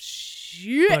have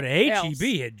shit. But else.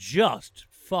 HEB had just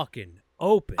fucking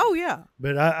opened. Oh yeah.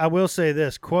 But I will say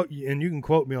this, quote, and you can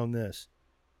quote me on this.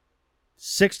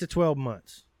 6 to 12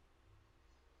 months.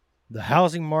 The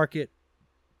housing market,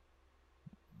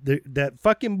 that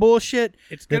fucking bullshit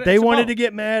It's that gonna- they it's a wanted bubble. to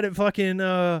get mad at fucking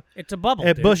It's a bubble.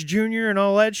 at dude. Bush Jr. and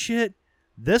all that shit.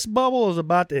 This bubble is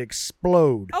about to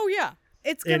explode. Oh yeah.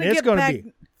 It's and gonna it's get going back. to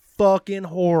be fucking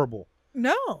horrible.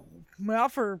 No,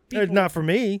 not for people. It's not for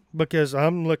me because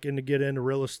I'm looking to get into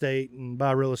real estate and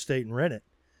buy real estate and rent it.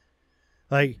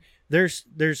 Like there's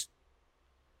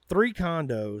 3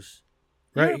 condos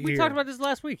Yeah, right we here. talked about this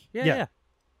last week. Yeah. Yeah.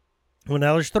 Well,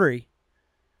 now there's 3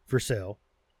 for sale.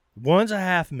 One's a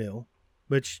 $500,000,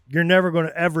 which you're never going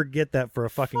to ever get that for a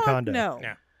fucking Fuck condo. No.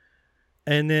 Yeah.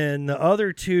 And then the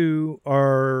other 2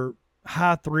 are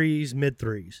high 3s, mid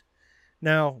 3s.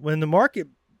 Now, when the market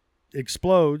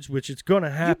explodes, which it's going to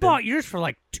happen. You bought yours for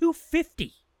like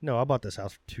 $250. No, I bought this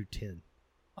house for $210.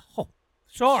 Oh,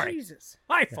 sorry. Jesus.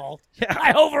 My fault. Yeah.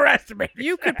 I overestimated.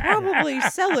 You could probably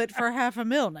sell it for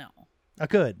 $500,000 now. I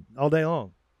could all day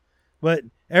long. But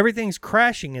everything's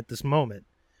crashing at this moment.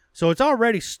 So it's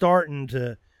already starting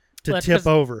to Well, that's tip 'cause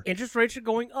over. Interest rates are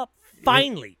going up.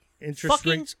 Finally. Interest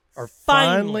Fucking rates are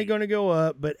finally. finally going to go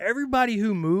up. But everybody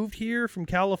who moved here from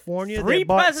California 3 that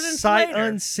bought presidents sight later.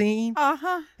 unseen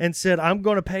Uh-huh. and said, I'm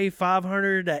going to pay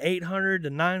 $500,000 to $800,000 to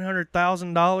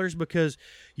 $900,000 because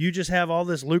you just have all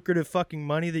this lucrative fucking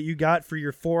money that you got for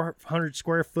your 400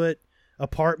 square foot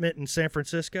apartment in San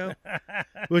Francisco,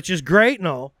 which is great and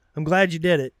all. I'm glad you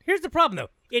did it. Here's the problem, though.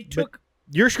 It took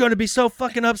You're going to be so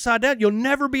fucking upside down. You'll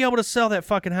never be able to sell that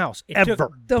fucking house It ever.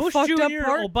 took The Bush fucked up Jr.,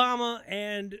 part- Obama,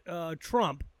 and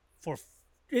Trump for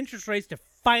interest rates to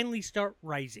finally start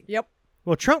rising. Yep.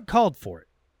 Well, Trump called for it.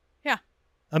 Yeah.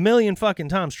 1,000,000 fucking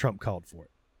times Trump called for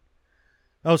it.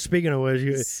 Oh, speaking of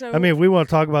which, So- I mean, if we want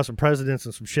to talk about some presidents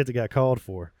and some shit that got called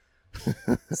for,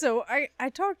 So I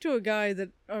talked to a guy that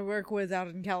I work with out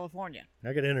in California.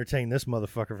 I could entertain this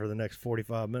motherfucker for the next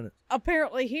 45 minutes.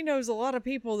 Apparently, he knows a lot of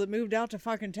people that moved out to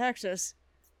fucking Texas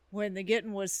when the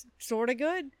getting was sort of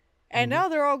good. And now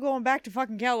they're all going back to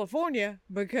fucking California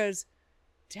because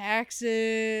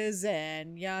taxes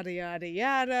and yada, yada,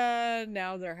 yada.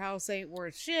 Now their house ain't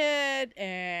worth shit.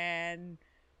 And,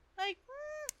 like,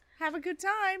 have a good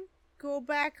time. Go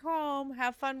back home.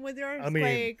 Have fun with your I mean,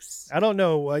 earthquakes. I don't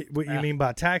know what you mean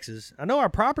by taxes. I know our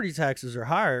property taxes are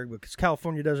higher because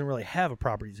California doesn't really have a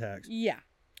property tax, Yeah.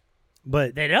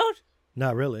 but They don't?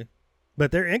 not really.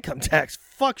 but their income tax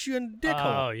fucks you in the dick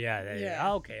hole. Oh yeah.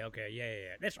 Yeah. Okay.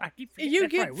 Yeah. That's I keep forgetting. You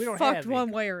That's get right. We don't fucked have one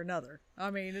income. way or another.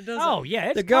 I mean, it doesn't. Oh yeah,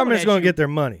 it's The government's going to get their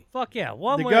money. Fuck yeah,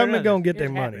 one The way or government another, going to get their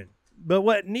it's money. happening. But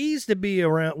what needs to be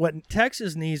around, what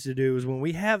Texas needs to do is when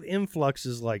we have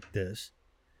influxes like this,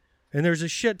 and there's a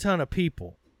shit ton of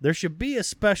people, there should be a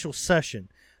special session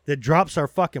that drops our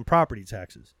fucking property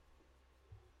taxes.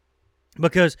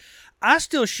 Because I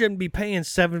still shouldn't be paying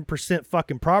 7%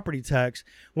 fucking property tax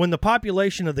when the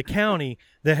population of the county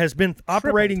that has been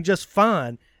operating just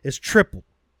fine is tripled.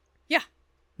 Yeah.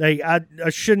 I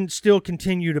shouldn't still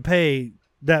continue to pay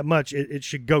that much. It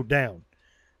should go down.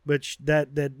 But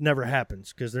that never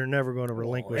happens because they're never going to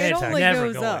relinquish It It's tax. only never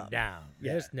goes going up. down.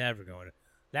 Yeah. It's never going to.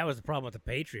 That was the problem with the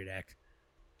Patriot Act.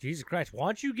 Jesus Christ,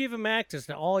 once you give them access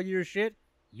to all your shit,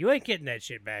 you ain't getting that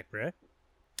shit back, bruh.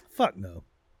 Fuck no.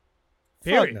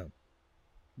 Period. Fuck no.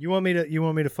 You want me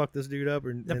to fuck this dude up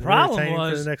and problem entertain him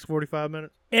for was- the next 45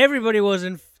 minutes? Everybody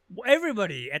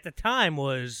at the time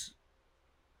was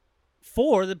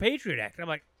for the Patriot Act. I'm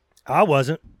like, I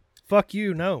wasn't. Fuck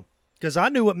you, no. Because I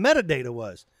knew what metadata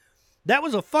was. That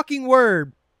was a fucking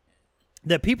word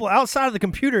that people outside of the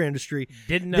computer industry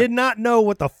did not know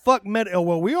what the fuck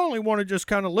well, we only want to just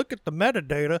kind of look at the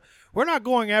metadata. We're not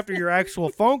going after your actual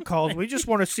phone calls. We just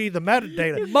want to see the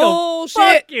metadata. Bullshit.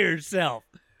 Fuck yourself.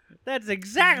 That's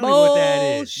exactly what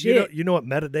that is. You know what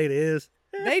metadata is?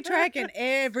 They tracking Do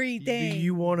everything.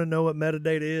 you want to know what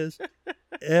metadata is?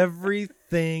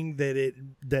 Everything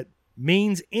that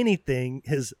means anything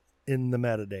is in the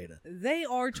metadata. They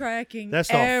are tracking. That's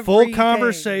the everything. full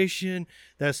conversation.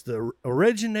 That's the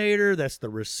originator. That's the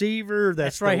receiver.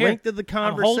 That's right the here. length of the I'm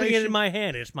conversation. holding it in my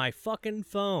hand. It's my fucking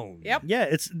phone. Yep.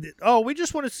 Yeah, we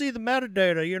just want to see the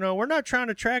metadata. You know, we're not trying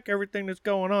to track everything that's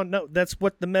going on. No, that's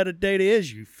what the metadata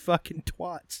is, you fucking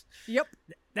twats. Yep.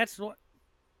 That's what.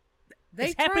 They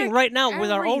It's happening track right now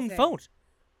with our own everything. phones.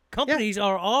 Companies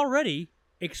are already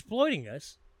exploiting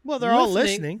us. Well, they're all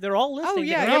listening. They're all listening. Oh,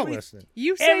 yeah, to They're all every- listening.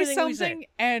 You say Everything we say. something,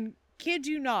 and kid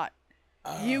you not,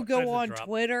 you that's go a on drop.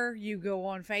 Twitter, you go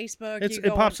on Facebook, It you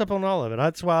go pops on up on all of it.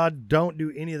 That's why I don't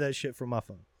do any of that shit from my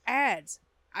phone. ads.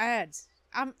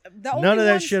 I'm the None only of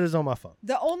that ones, shit is on my phone.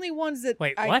 The only ones that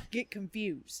Wait, I what? get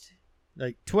confused.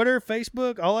 Like Twitter,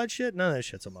 Facebook, all that shit. None of that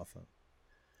shit's on my phone.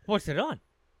 What's it on?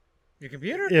 Your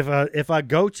computer? If I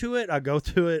go to it, I go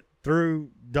to it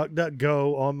through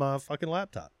DuckDuckGo on my fucking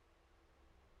laptop,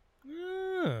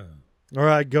 or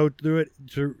I go through it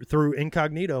through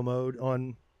incognito mode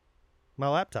on my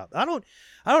laptop. I don't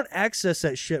access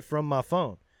that shit from my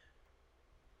phone.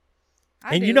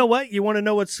 And you know what? You want to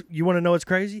know what's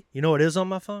crazy? You know what is on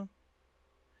my phone?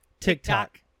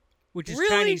 TikTok. Which is Really?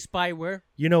 Chinese spyware.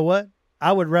 You know what?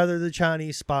 I would rather the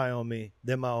Chinese spy on me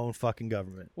than my own fucking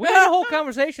government. We had a whole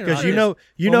conversation Because about you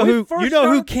this. know When we who first who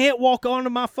started- can't walk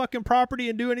onto my fucking property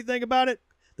and do anything about it?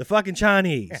 The fucking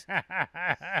Chinese.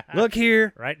 Look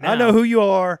here. Right I now. know who you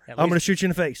are. At I'm going to least- shoot you in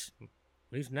the face. At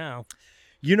least now.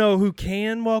 You know who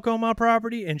can walk on my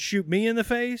property and shoot me in the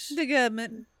face? The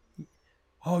government.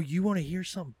 Oh, you want to hear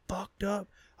something fucked up?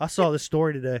 I saw this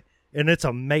story today, and it's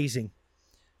amazing.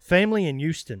 Family in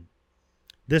Houston.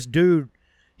 This dude,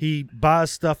 he buys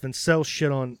stuff and sells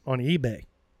shit on eBay.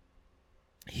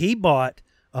 He bought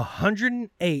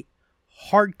 108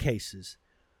 hard cases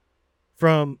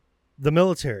from the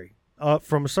military,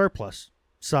 from a surplus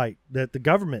site that the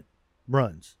government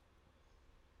runs.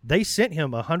 They sent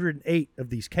him 108 of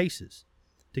these cases.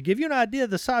 To give you an idea of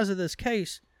the size of this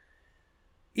case,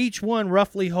 each one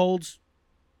roughly holds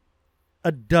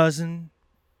a dozen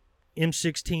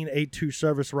M16 A2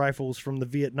 service rifles from the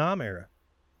Vietnam era,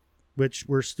 which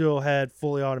were still had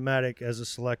fully automatic as a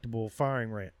selectable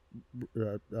firing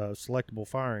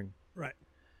Right.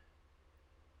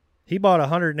 He bought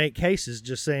 108 cases,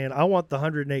 just saying, I want the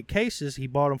 108 cases. He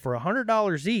bought them for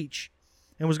 $100 each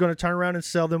and was going to turn around and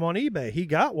sell them on eBay. He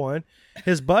got one.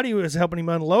 His buddy was helping him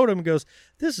unload them and goes,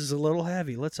 this is a little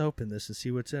heavy. Let's open this and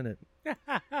see what's in it.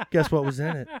 Guess what was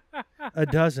in it? A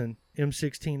dozen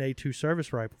M16 A2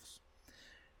 service rifles.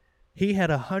 He had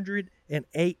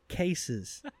 108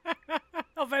 cases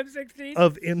Of M16?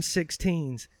 of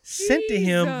M16s sent to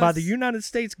him by the Jesus. United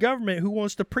States government, who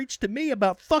wants to preach to me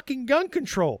about fucking gun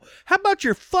control. How about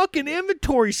your fucking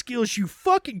inventory skills, you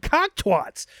fucking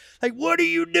cocktwats? Like, what are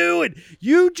you doing?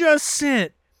 You just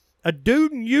sent a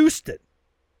dude in Houston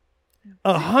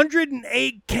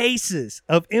 108 cases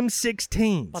of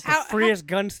M16s. About How- the freest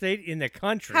gun state in the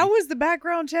country. How was the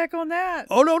background check on that?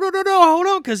 Oh, no, hold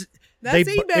on, because That's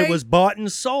eBay. it was bought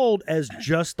and sold as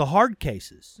just the hard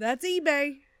cases. That's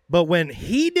eBay. But when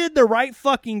he did the right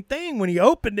fucking thing, when he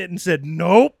opened it and said,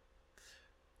 nope,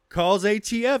 calls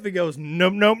ATF, he goes,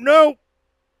 nope,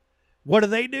 What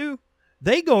do?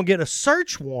 They go and get a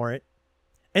search warrant,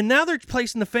 and now they're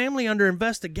placing the family under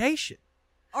investigation.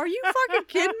 Are you fucking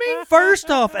kidding me? First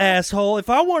off, asshole, if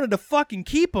I wanted to fucking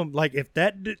keep them, like if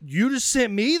you just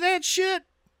sent me that shit,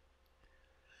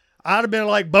 I'd have been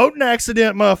like, boating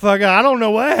accident, motherfucker. I don't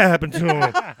know what happened to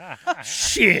him.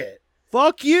 Shit.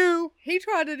 Fuck you. He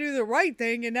tried to do the right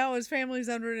thing, and now his family's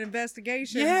under an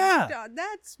investigation. Yeah.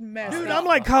 That's messed Dude, up. I'm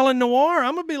like Colin Noir.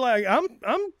 I'm gonna be like, I'm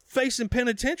facing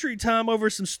penitentiary time over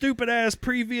some stupid ass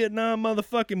pre-Vietnam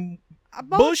motherfucking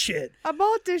bullshit. I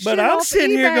bought this But shit I'm off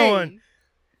sitting here eBay. going,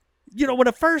 when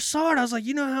I first saw it, I was like,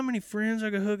 you know how many friends I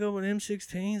could hook up with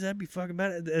M16's? That'd be fucking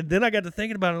bad. And then I got to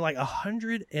thinking about it, like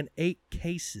 108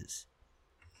 cases.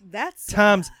 That's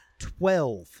Times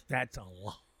 12. That's a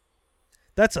lot.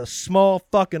 That's a small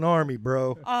fucking army,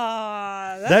 bro.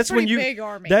 that's when pretty you big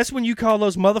army. That's when you call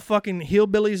those motherfucking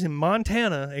hillbillies in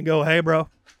Montana and go, hey, bro.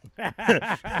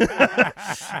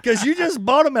 Because you just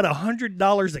bought them at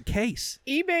 $100 a case.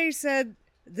 eBay said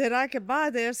that I could buy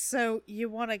this, so you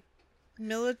want a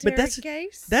military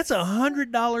case? That's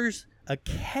 $100 a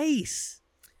case.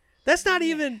 That's not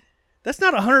even. That's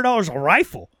not $100 a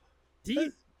rifle. Do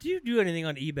you do anything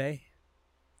on eBay?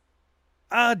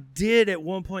 I did at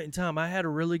one point in time. I had a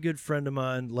really good friend of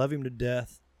mine, love him to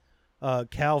death,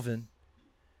 Calvin,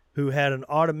 who had an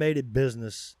automated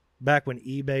business back when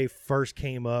eBay first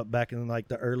came up back in like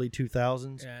the early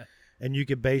 2000s. Yeah. And you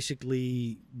could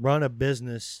basically run a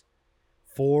business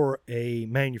for a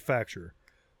manufacturer.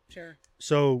 Sure.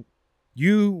 So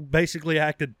you basically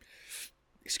acted,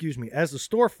 as the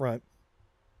storefront.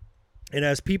 And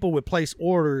as people would place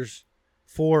orders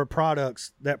for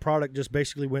products, that product just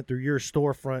basically went through your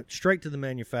storefront straight to the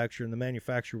manufacturer, and the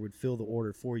manufacturer would fill the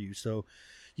order for you. So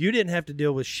you didn't have to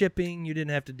deal with shipping. You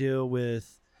didn't have to deal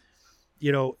with,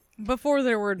 Before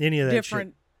there were any of that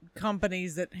different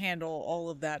companies that handle all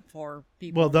of that for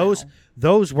people. Well,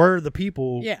 those were the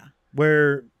people Yeah.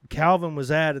 where Calvin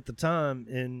was at the time,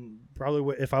 and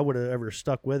probably if I would have ever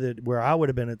stuck with it, where I would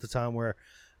have been at the time, where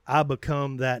I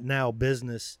become that now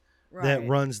business that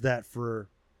runs that for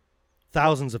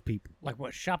thousands of people. Like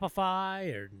what,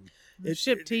 Shopify or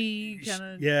Ship tea kind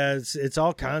of. Yeah, it's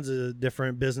all kinds of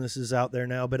different businesses out there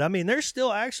now. But I mean, there's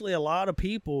still actually a lot of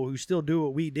people who still do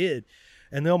what we did,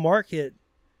 and they'll market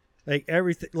like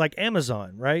everything, like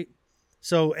Amazon, right?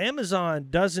 So Amazon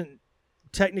doesn't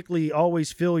technically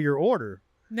always fill your order.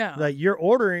 No. Like you're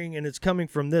ordering and it's coming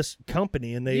from this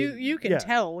company, and you can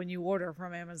tell when you order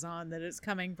from Amazon that it's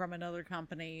coming from another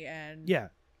company, and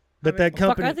but that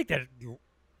company, I think that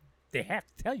they have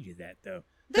to tell you that though.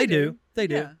 They do.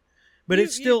 Yeah. But You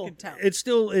it's still can tell.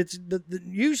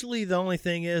 usually the only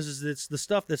thing is it's the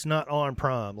stuff that's not on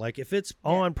Prime. Like if it's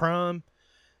on Prime,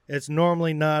 it's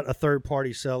normally not a third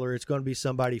party seller. It's going to be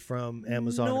somebody from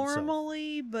Amazon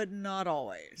normally, but not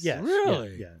always. Yes,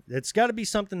 Really? Yeah. It's got to be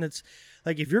something that's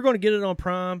like, if you're going to get it on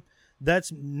Prime,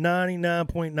 that's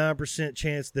 99.9%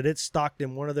 chance that it's stocked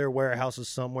in one of their warehouses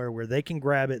somewhere where they can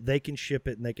grab it, they can ship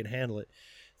it, and they can handle it.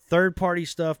 Third-party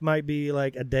stuff might be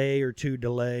like a day or two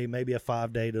delay, maybe a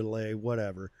 5-day delay,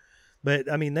 whatever.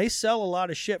 But, I mean, they sell a lot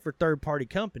of shit for third-party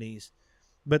companies,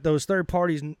 but those third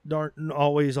parties aren't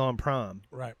always on Prime.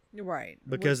 Right. Right.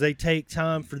 Because they take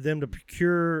time for them to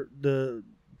procure the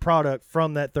product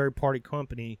from that third-party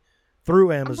company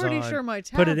through Amazon. I'm pretty sure my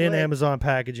put it in tablet- Amazon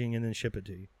packaging and then ship it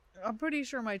to you. I'm pretty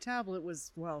sure my tablet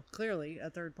was, well, clearly a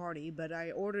third party, but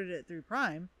I ordered it through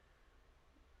Prime.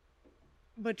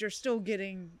 But you're still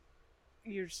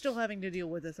having to deal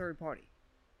with a third party.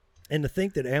 And to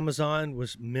think that Amazon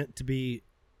was meant to be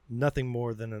nothing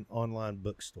more than an online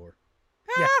bookstore.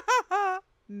 Yeah.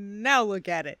 Now look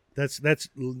at it. That's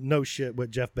no shit what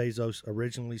Jeff Bezos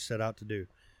originally set out to do.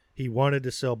 He wanted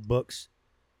to sell books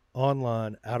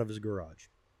online out of his garage.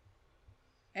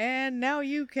 And now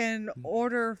you can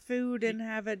order food and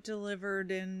have it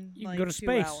delivered in You can like go to 2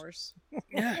 space. hours.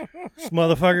 This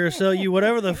motherfucker will sell you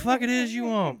whatever the fuck it is you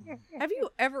want. Have you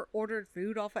ever ordered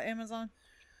food off of Amazon?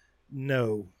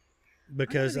 No,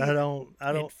 because I don't.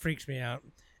 It freaks me out.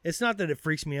 It's not that it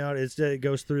freaks me out. It's that it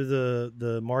goes through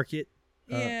the market.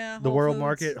 Yeah, the Whole world Foods.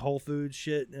 market, Whole Foods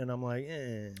shit, and I'm like,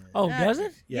 Oh, does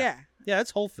it? Yeah. Yeah,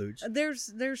 it's Whole Foods.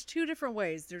 There's two different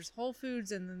ways. There's Whole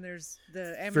Foods and then there's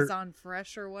the Amazon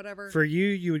Fresh or whatever. For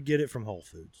you would get it from Whole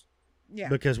Foods. Yeah.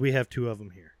 Because we have 2 of them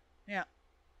here. Yeah.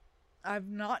 I've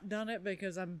not done it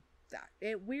because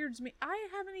it weirds me. I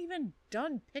haven't even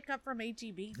done pickup from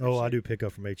HEB. Oh, I do pick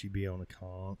up from HEB on a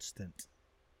constant.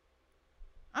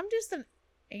 I'm just an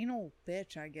anal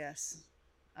bitch, I guess.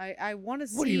 I want to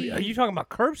see. What are you talking about?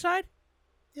 Curbside?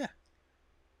 Yeah.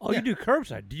 Oh, Yeah. you do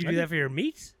curbside. Do you do that for your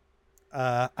meats?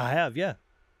 I have, yeah.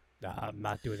 Nah, I'm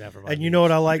not doing that for my And you know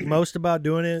what I like most about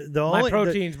doing it?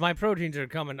 my proteins are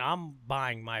coming. I'm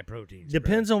buying my proteins.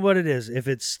 Depends on what it is. If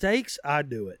it's steaks, I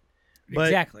do it. But,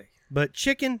 exactly. But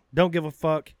chicken, don't give a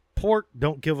fuck. Pork,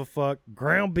 don't give a fuck.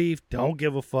 Ground beef, don't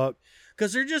give a fuck.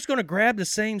 Because they're just going to grab the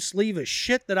same sleeve of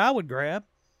shit that I would grab.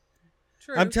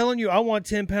 True. I'm telling you, I want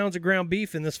 10 pounds of ground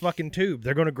beef in this fucking tube.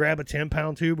 They're going to grab a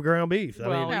 10-pound tube of ground beef. Well,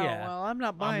 No, yeah. well, I'm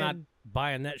not buying. I'm not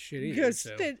buying that shit either. Because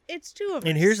So. it's two of us.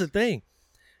 And here's the thing,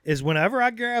 is whenever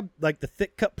I grab like the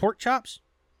thick cut pork chops,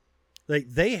 like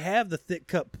they have the thick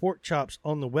cut pork chops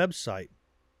on the website,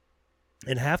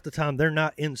 and half the time they're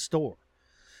not in store.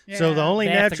 So the Yeah. only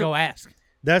They have to go natural ask.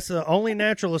 that's the only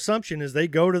natural assumption is they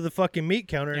go to the fucking meat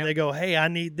counter and Yep. they go, "Hey, I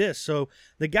need this." So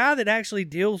the guy that actually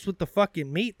deals with the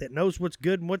fucking meat, that knows what's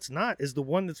good and what's not, is the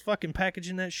one that's fucking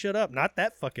packaging that shit up, not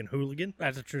that fucking hooligan.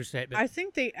 That's a true statement. I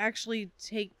think they actually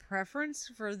take preference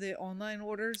for the online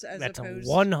orders as That's opposed.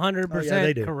 100% Oh, yeah,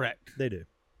 they do. correct. They do.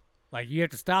 Like, you have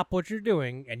to stop what you're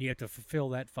doing, and you have to fulfill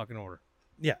that fucking order.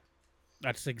 Yeah.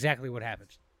 That's exactly what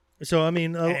happens. So I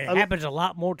mean, And it happens a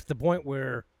lot more to the point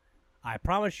where I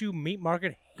promise you, Meat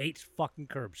Market hates fucking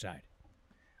curbside.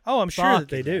 I'm sure that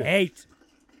they do. Hate.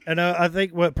 And I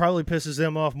think what probably pisses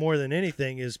them off more than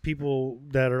anything is people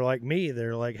that are like me.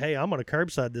 They're like, "Hey, I'm gonna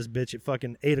curbside this bitch at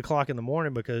fucking 8:00 in the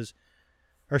morning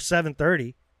or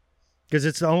 7:30, because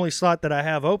it's the only slot that I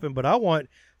have open. But I want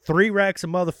 3 racks of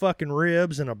motherfucking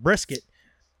ribs and a brisket,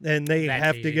 and they That's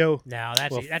have to easy. go No,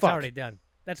 that's Well, that's fuck. already done.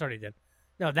 That's already done.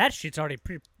 No, that shit's already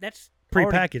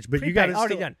prepackaged. But you got to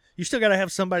already done. You still got to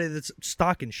have somebody that's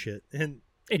stocking shit, and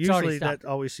It's already usually stocked. that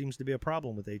always seems to be a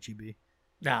problem with HEB.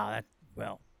 No, that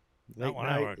well. Late when I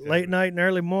night, worked there. late night and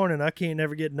early morning, I can't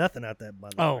never get nothing out that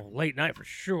motherfucker. Oh, late night for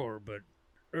sure, but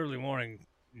early morning,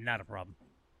 not a problem.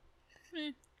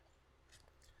 Eh.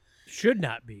 Should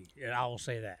not be. And I will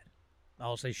say that. I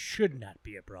will say should not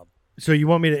be a problem. So you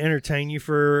want me to entertain you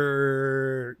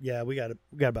for? Yeah, we got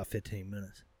about 15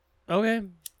 minutes. Okay.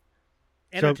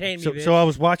 Entertain me, bitch. So I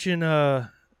was watching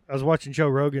Joe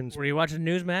Rogan's Were you watching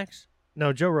Newsmax?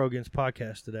 Joe Rogan's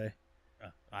podcast today.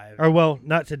 I Or well,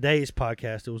 not today's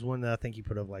podcast. It was one that I think he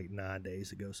put up like 9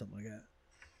 days ago, something like that.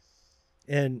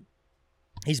 And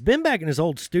he's been back in his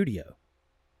old studio.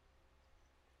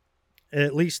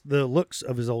 At least the looks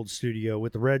of his old studio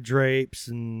with the red drapes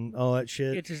and all that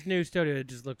shit. It's his new studio. It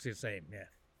just looks the same.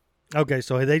 Yeah. Okay,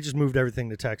 so they just moved everything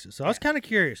to Texas. So I was kind of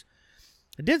curious.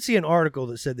 I did see an article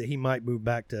that said that he might move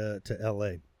back to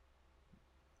L.A.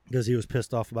 because he was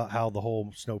pissed off about how the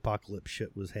whole snowpocalypse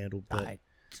shit was handled. But, I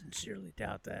sincerely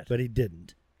doubt that. but he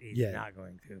didn't. He's yeah. not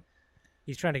going to.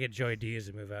 He's trying to get Joey Diaz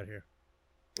to move out here.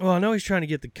 Well, I know he's trying to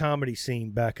get the comedy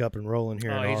scene back up and rolling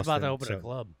here in Oh, he's Austin. about to open so, a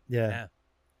club. Yeah.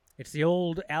 It's the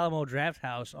old Alamo Draft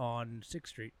House on 6th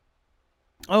Street.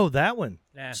 Oh, that one.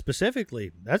 Yeah.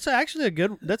 Specifically. That's actually a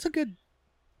good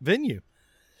venue.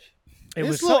 It's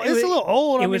a so- little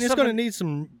old. it I mean, was it's going to something- need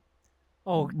some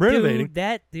Oh, renovating. dude,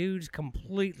 that dude's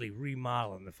completely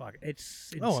remodeling the fuck. It's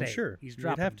insane. Oh, I'm sure. He's You'd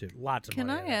dropping have to. lots of Can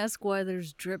money. I on that. ask why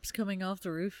there's drips coming off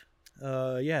the roof?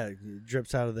 yeah, it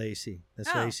drips out of the AC.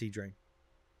 That's the Oh. AC drain.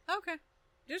 Okay,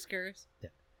 just curious.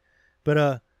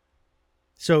 But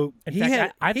so In he fact,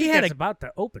 had I he think had that's a about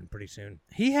to open pretty soon.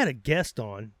 he had a guest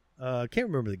on. I can't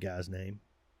remember the guy's name,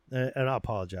 and I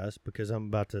apologize because I'm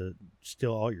about to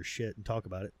steal all your shit and talk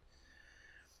about it.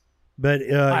 But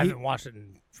I haven't watched it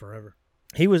in forever.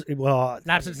 he was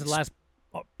Not since the last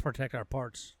Protect Our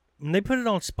Parts. when they put it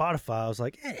on Spotify. I was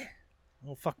like, I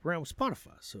don't fuck around with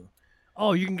Spotify. So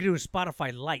Oh, you can do a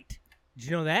Spotify Lite. Did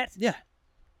you know that? yeah,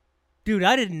 Dude,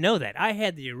 I didn't know that. I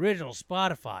had the original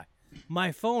Spotify.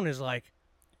 My phone is like,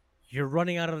 you're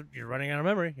running out of memory. You're running out of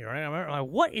memory. I'm like,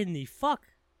 what in the fuck?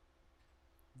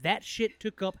 That shit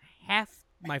took up half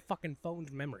my fucking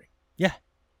phone's memory. yeah.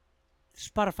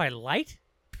 Spotify Lite?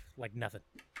 Like nothing.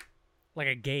 Like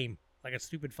a game. Like a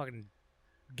stupid fucking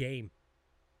game.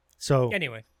 So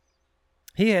Anyway.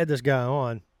 he had this guy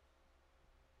on,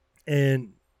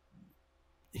 and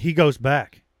he goes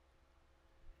back.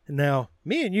 And now,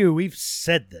 me and you, we've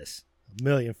said this a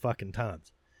million fucking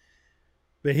times.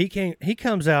 But he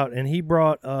comes out and he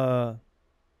brought is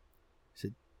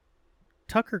it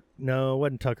Tucker? No, it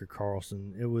wasn't Tucker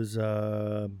Carlson. It was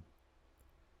I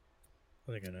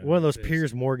think I know one of who those this is.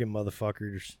 Piers Morgan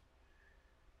motherfuckers.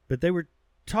 But they were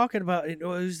talking about it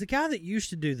was the guy that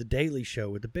used to do the Daily Show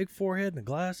with the big forehead and the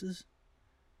glasses.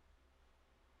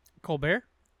 Colbert?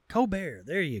 Colbert,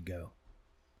 there you go.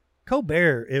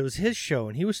 Colbert, it was his show,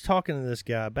 and he was talking to this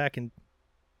guy back in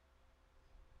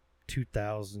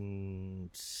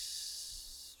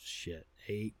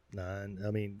 2008, 9.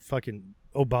 I mean, fucking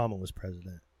Obama was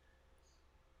president.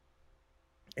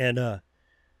 And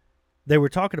they were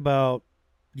talking about,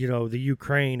 the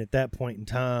Ukraine at that point in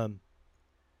time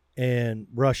and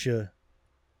Russia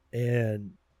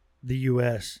and the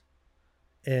U.S.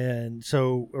 And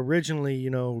so originally,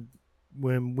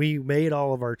 when we made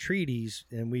all of our treaties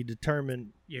and we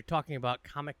determined. You're talking about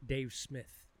comic Dave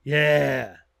Smith.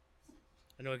 Yeah.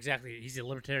 I know exactly. He's a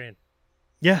libertarian.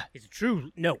 Yeah. He's a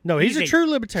true. No, he's a true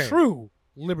libertarian. True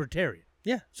libertarian.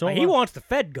 Yeah. So he wants the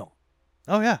Fed gone.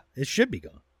 Oh, yeah. It should be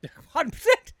gone. 100%.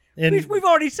 And We've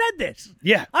already said this.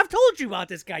 Yeah. I've told you about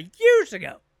this guy years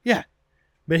ago. Yeah.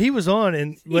 But he was on,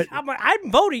 and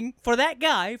I'm voting for that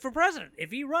guy for president.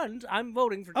 If he runs, I'm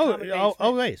voting for.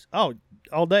 Always,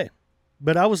 all day.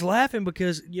 But I was laughing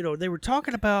because they were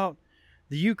talking about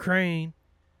the Ukraine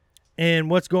and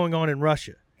what's going on in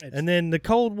Russia, and then the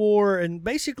Cold War, and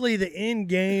basically the end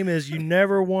game is you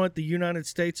never want the United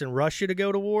States and Russia to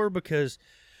go to war because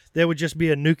there would just be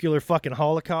a nuclear fucking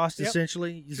holocaust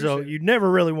essentially. So you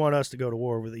never really want us to go to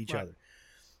war with each other.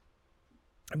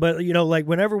 But like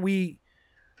whenever we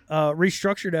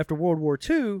restructured after World War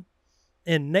II,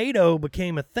 and NATO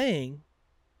became a thing.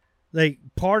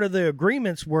 Part of the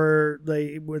agreements were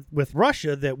with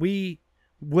Russia that we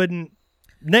wouldn't.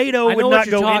 NATO would not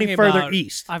go any further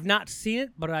east. I've not seen it,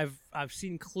 but I've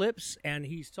seen clips, and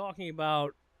he's talking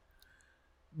about.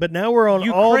 But now we're on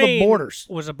all the borders.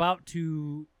 Was about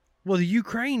to. Well, the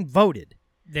Ukraine voted.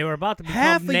 They were about to become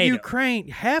half NATO.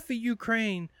 Half of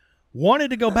Ukraine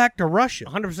wanted to go back to Russia.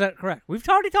 100% correct. We've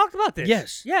already talked about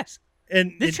this. Yes.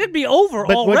 And this should be over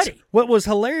already. What was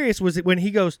hilarious was when he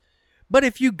goes, but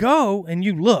if you go and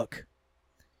you look,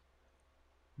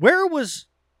 where was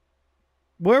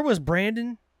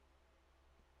Brandon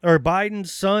or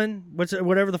Biden's son?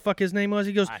 Whatever the fuck his name was.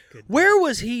 He goes, where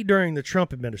was he during the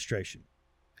Trump administration?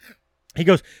 He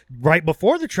goes, right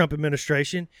before the Trump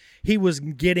administration, he was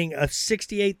getting a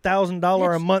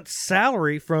 $68,000 a month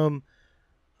salary from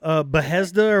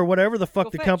Bethesda or whatever the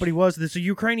fuck the company was. That's a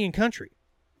Ukrainian country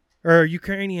or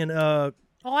Ukrainian I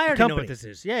already company. know what this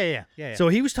is. Yeah. So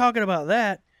he was talking about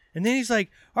that, and then he's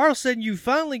like, all of a sudden you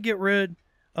finally get rid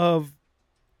of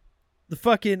the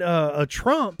fucking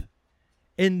Trump,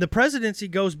 and the presidency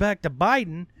goes back to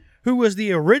Biden, who was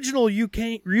the original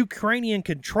Ukrainian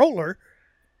controller,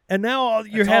 and now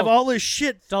you have all this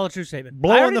shit. It's all a true statement.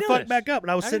 Blowing the fuck back up.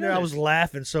 And I was sitting there, I was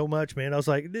laughing so much, man. I was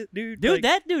like, dude,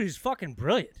 that dude is fucking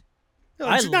brilliant. No,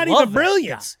 it's not even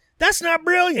brilliance. That's not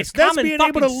brilliance. That's being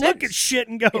able to look at shit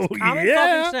and go, it's common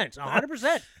fucking sense.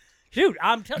 100%. Dude,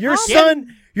 I'm telling you.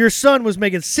 Your son was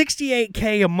making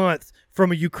 $68K a month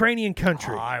from a Ukrainian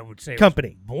country. I would say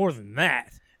company. More than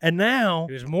that. And now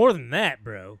it was more than that,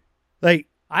 bro.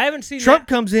 I haven't seen Trump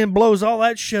comes in, blows all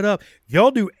that shit up.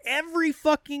 Y'all do every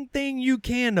fucking thing you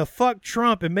can to fuck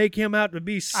Trump and make him out to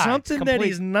be something that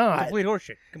he's not. Complete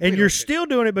horseshit. And you're still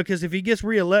doing it because if he gets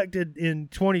reelected in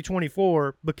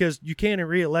 2024, because you can't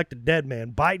reelect a dead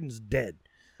man, Biden's dead.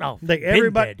 Oh,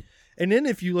 everybody. Dead. And then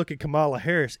if you look at Kamala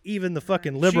Harris, even the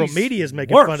fucking liberal media is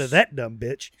making fun of that dumb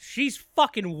bitch. She's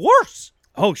fucking worse.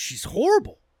 Oh, she's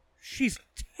horrible. She's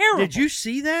terrible. Did you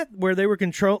see that where they were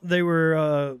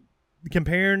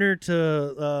comparing her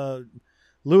to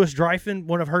Louis Dreyfus,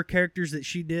 one of her characters that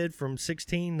she did from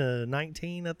 16 to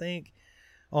 19, I think,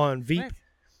 on Veep. What?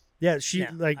 Yeah,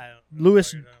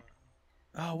 Louis.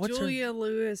 Oh, what's Julia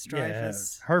Louis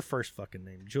Dreyfus? Yeah, her first fucking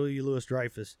name, Julia Louis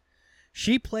Dreyfus.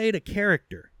 She played a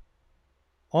character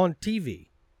on TV,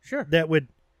 that would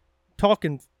talk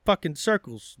in fucking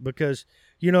circles because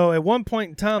at one point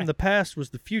in time the past was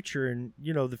the future, and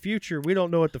the future, we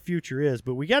don't know what the future is,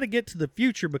 but we got to get to the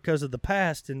future because of the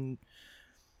past. And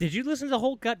did you listen to the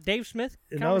whole Dave Smith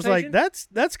and I was like,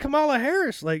 that's Kamala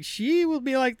Harris. Like, she will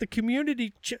be like the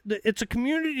community. It's a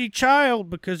community child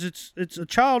because it's a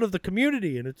child of the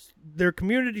community, and they're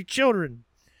community children.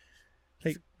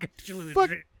 Like, fuck.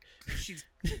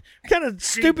 Kind of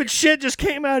stupid shit just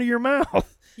came out of your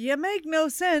mouth. You make no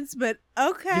sense, but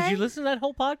okay. Did you listen to that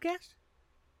whole podcast?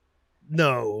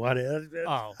 No, I didn't.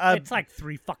 It's like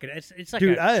three fucking. It's like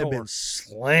dude, I have been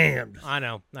slammed. I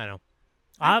know.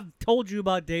 I've told you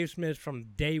about Dave Smith from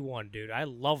day one, dude. I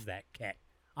love that cat.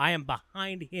 I am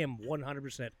behind him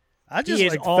 100%. I just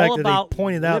like the fact that he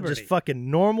pointed out just fucking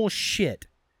normal shit,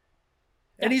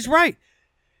 and he's right.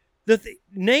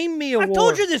 Name me a war. I've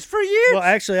told you this for years. Well,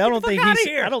 actually, I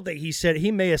don't think he said.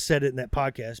 He may have said it in that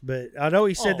podcast, but I know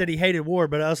he said that he hated war.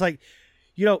 But I was like,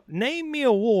 name me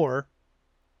a war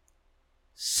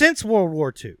since World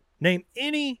War II. Name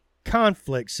any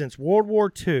conflict since World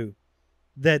War II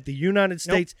that the United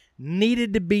States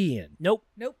needed to be in. Nope.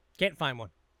 Can't find one.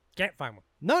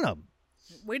 None of them.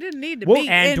 We didn't need to be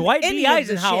and in Dwight any D. of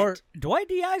Eisenhower. the shit. Dwight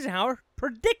D. Eisenhower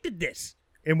predicted this.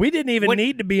 And we didn't even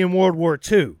need to be in World War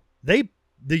II. The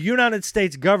United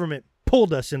States government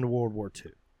pulled us into World War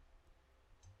II.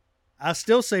 I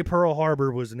still say Pearl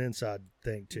Harbor was an inside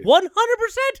thing, too. 100%.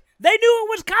 They knew it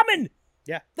was coming.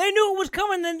 Yeah. They knew it was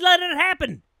coming and let it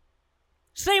happen.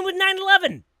 Same with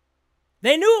 9/11.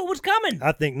 They knew it was coming.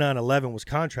 I think 9/11 was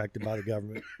contracted by the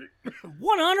government.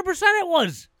 100% it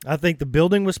was. I think the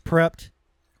building was prepped.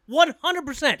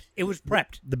 100% it was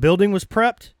prepped. The building was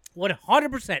prepped.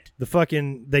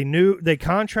 100%. They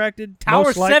contracted. Tower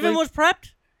most 7 was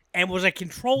prepped and was a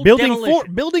controlled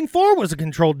demolition. Building 4 was a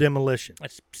controlled demolition.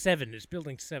 That's 7. It's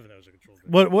building 7 that was a controlled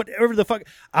demolition. Whatever the fuck.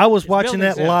 I was watching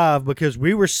that 7. live because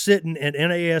we were sitting at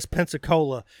NAS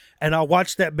Pensacola, and I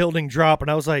watched that building drop, and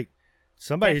I was like,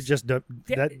 somebody just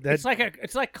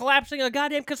it's like collapsing a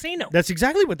goddamn casino. That's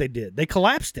exactly what they did. They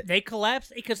collapsed it. They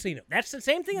collapsed a casino. That's the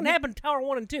same thing that happened to Tower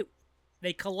 1 and 2.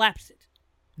 They collapsed it.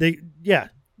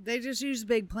 They just use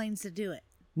big planes to do it.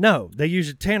 No, they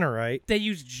used tannerite. They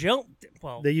used not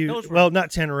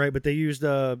tannerite, but they used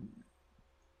I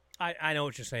know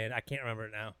what you're saying. I can't remember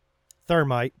it now.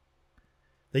 Thermite.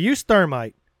 They used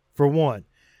thermite for one,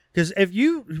 because if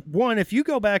you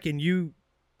go back and you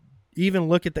even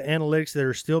look at the analytics that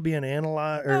are still being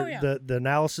analyzed, or the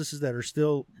analyses that are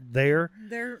still there,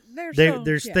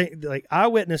 there's like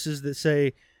eyewitnesses that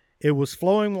say it was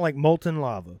flowing like molten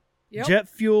lava. Yep. Jet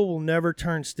fuel will never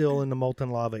turn still into molten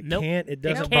lava. It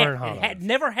doesn't burn hot. It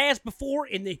never has before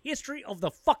in the history of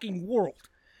the fucking world.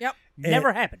 Yep.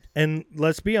 Never happened. And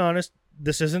let's be honest,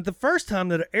 this isn't the first time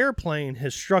that an airplane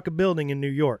has struck a building in New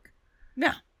York.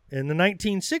 No. In the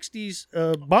 1960s,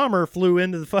 a bomber flew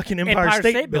into the fucking Empire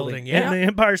State Building. Yeah. And the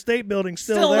Empire State Building's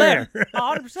still there.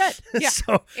 100%. Yeah.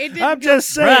 So I'm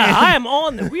just saying.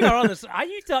 We are on this.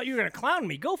 You thought you were going to clown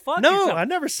me. Go fuck yourself. No, I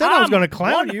never said I was going to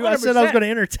clown you. I said I was going to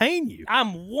entertain you.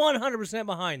 I'm 100%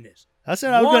 behind this. I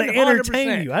said I was going to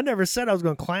entertain you. I never said I was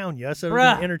going to clown you. I said I was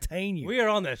going to entertain you. We are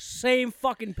on the same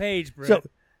fucking page, bro. So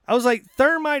I was like,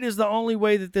 thermite is the only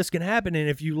way that this can happen. And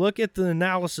if you look at the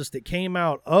analysis that came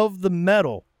out of the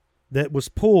metal that was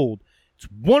pulled, it's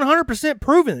 100%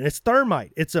 proven it's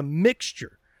thermite. It's a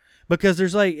mixture, because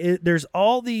there's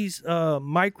all these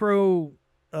micro.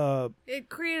 It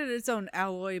created its own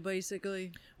alloy,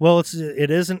 basically. Well, it's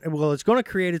going to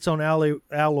create its own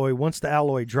alloy once the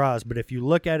alloy dries. But if you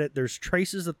look at it, there's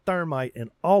traces of thermite in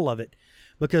all of it,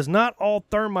 because not all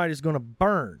thermite is going to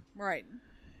burn. Right.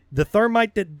 The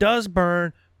thermite that does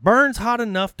burn burns hot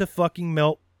enough to fucking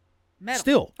melt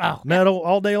metal. Metal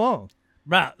all day long.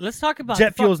 Right, let's talk about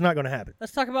jet fuel is not going to happen.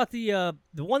 Let's talk about the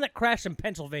one that crashed in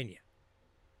Pennsylvania.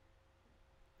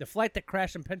 The flight that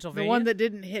crashed in Pennsylvania. The one that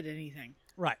didn't hit anything.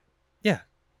 Right. Yeah.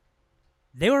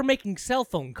 They were making cell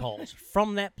phone calls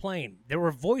from that plane. There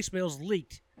were voicemails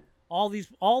leaked. All these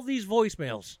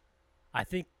voicemails. I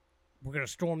think we're going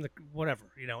to storm the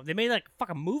whatever. They made like a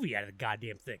fucking movie out of the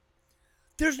goddamn thing.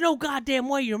 There's no goddamn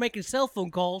way you're making cell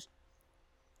phone calls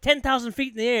 10,000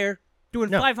 feet in the air doing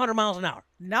 500 miles an hour.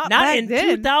 Not in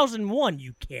then. 2001,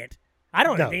 you can't. I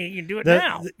don't think you can do it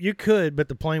now. You could, but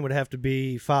the plane would have to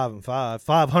be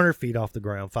 500 feet off the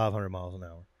ground, 500 miles an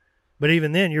hour. But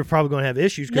even then, you're probably going to have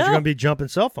issues because you're going to be jumping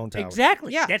cell phone towers.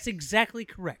 Exactly. Yeah. That's exactly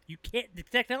correct. You can't. The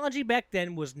technology back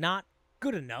then was not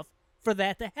good enough for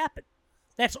that to happen.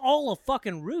 That's all a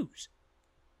fucking ruse.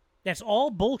 That's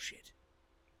all bullshit.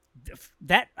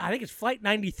 I think it's Flight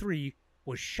 93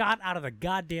 was shot out of the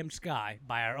goddamn sky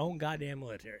by our own goddamn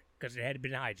military because it had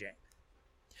been hijacked.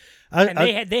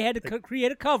 They had to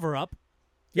create a cover up.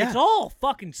 Yeah. It's all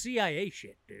fucking CIA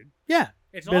shit, dude. Yeah.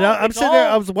 I'm sitting there.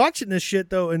 I was watching this shit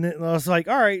though, and I was like,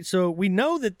 all right, so we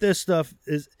know that this stuff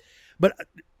is, but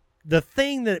the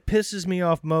thing that pisses me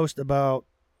off most about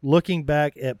looking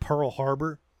back at Pearl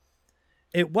Harbor,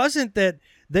 it wasn't that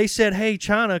they said, hey,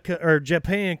 China or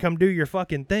Japan, come do your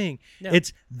fucking thing. No.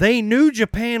 It's they knew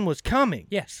Japan was coming.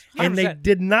 Yes. 100%. And they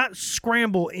did not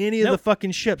scramble any of the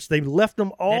fucking ships. They left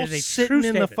them all sitting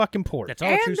in the fucking port. That's all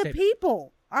and the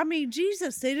people. I mean,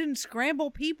 Jesus, they didn't scramble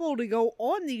people to go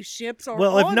on these ships or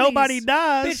well, if nobody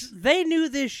dies. They knew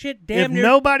this shit damn near. If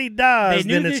nobody dies,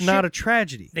 then it's not a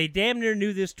tragedy. They damn near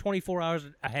knew this 24 hours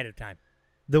ahead of time.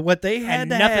 What they had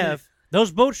to have.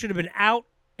 Those boats should have been out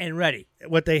and ready.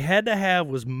 What they had to have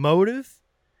was motive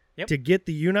to get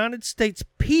the United States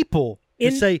people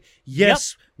to say,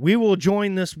 yes, we will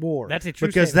join this war. That's a true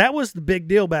because statement. That was the big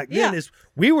deal back then is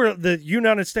we were, the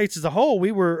United States as a whole,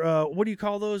 we were, what do you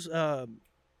call those?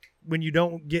 When you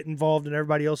don't get involved in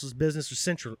everybody else's business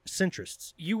or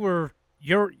centrists.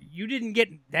 You didn't get,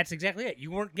 that's exactly it. You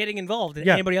weren't getting involved in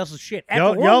anybody else's shit.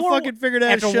 Y'all fucking figured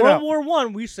that shit out. After World War I,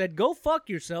 we said, go fuck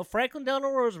yourself. Franklin Delano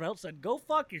Roosevelt said, go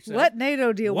fuck yourself. Let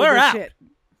NATO deal with this shit.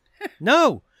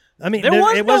 No. I mean, There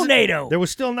was it no wasn't- NATO. There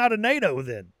was still not a NATO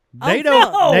then. Oh, NATO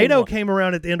no. NATO came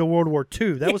around at the end of World War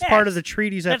II. That was part of the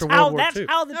treaties after World War That's II.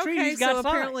 how the Okay, treaties so got signed.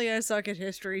 apparently I suck at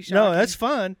history. No, Shocking. that's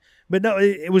fine. But no,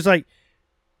 it was like,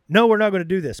 no, we're not going to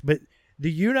do this. But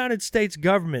the United States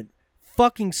government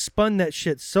fucking spun that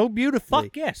shit so beautifully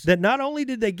Fuck yes. that not only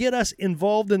did they get us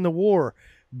involved in the war,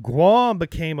 Guam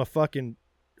became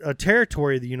a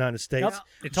territory of the United States. Yep.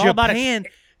 It's all about Japan,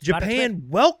 it's about Japan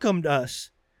welcomed us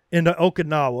into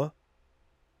Okinawa.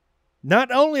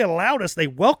 Not only allowed us, they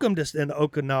welcomed us into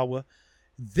Okinawa.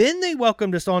 Then they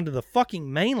welcomed us onto the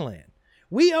fucking mainland.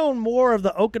 We own more of the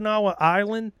Okinawa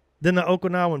island than the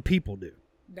Okinawan people do.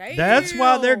 Damn. That's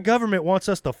why their government wants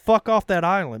us to fuck off that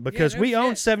island because no we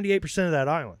own shit. 78% of that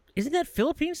island. Isn't that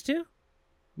Philippines too?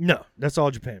 No, that's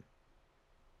all Japan.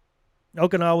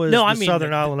 Okinawa is No, I the mean southern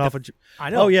the- island the- off of Japan. I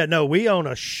know. Oh, yeah, no, we own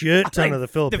a shit ton Like, of the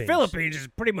Philippines. The Philippines is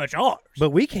pretty much ours.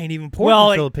 But we can't even port Well,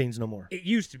 the it- Philippines no more. It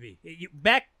used to be.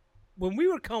 Back when we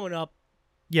were coming up,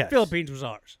 Yes. Philippines was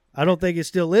ours. I don't think it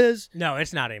still is. No,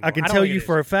 it's not anymore. I can don't tell think you it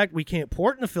for is. a fact we can't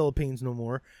port in the Philippines no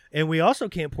more, and we also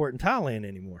can't port in Thailand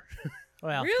anymore.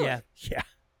 Well, Really? yeah, Yeah.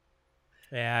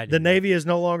 yeah. I The did. Navy is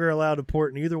no longer allowed to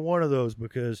port in either one of those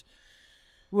because,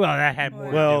 Well, that had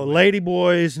more. well, to do with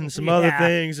ladyboys and some other Yeah.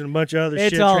 things and a bunch of other It's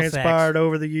shit all transpired sex.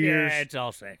 over the it. years. Yeah, it's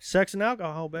all sex. Sex and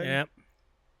alcohol, baby. Yep.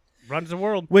 Runs the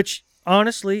world. Which,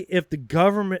 honestly, if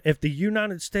the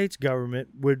United States government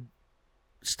would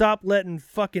stop letting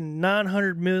fucking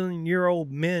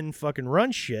 900-million-year-old men fucking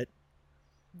run shit,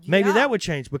 maybe Yeah. that would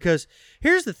change. Because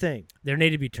here's the thing. There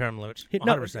need to be term limits. No,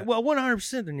 100%. well,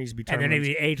 100% there needs to be term And there need to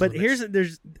limits. be age But limits.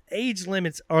 there's age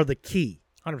limits are the key.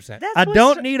 100%. That's I what's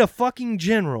don't so- need a fucking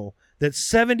general that's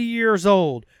 70 years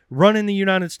old running the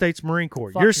United States Marine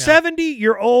Corps. Fuck You're no. 70,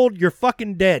 you're old, you're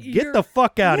fucking dead. Get You're- the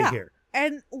fuck out Yeah. of here.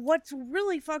 And what's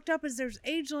really fucked up is there's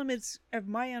age limits, of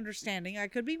my understanding. I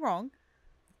could be wrong.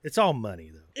 It's all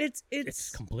money, though. It's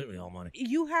completely all money.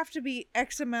 You have to be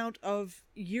X amount of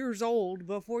years old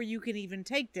before you can even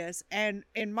take this. And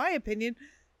in my opinion,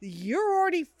 you're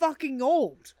already fucking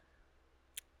old.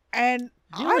 And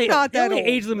I'm not that The only old.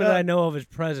 age limit I know of is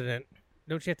president.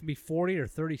 Don't you have to be 40 or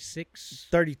 36?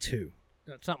 32.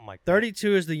 Something like that.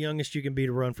 32 is the youngest you can be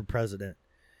to run for president.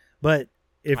 But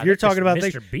if I you're think talking about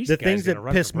Mr. things, Beast the guy's things that gonna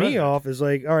run piss for me president. off is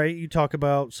like, all right, you talk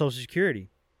about Social Security.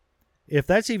 If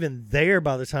that's even there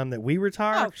by the time that we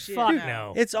retire, Oh, shit. Fuck no.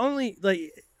 no. it's only like,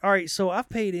 all right, so I've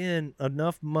paid in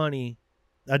enough money.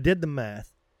 I did the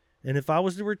math. And if I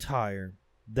was to retire,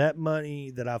 that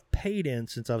money that I've paid in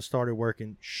since I've started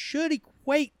working should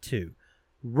equate to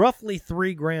roughly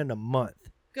 $3,000 a month.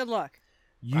 Good luck.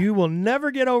 You will never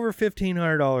get over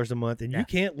 $1,500 a month, and Yeah. you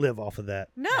can't live off of that.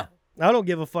 No. I don't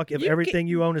give a fuck if You everything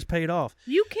you own is paid off.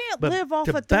 You can't But live off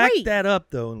to of back three. that up,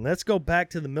 though, and let's go back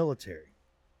to the military.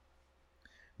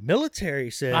 Military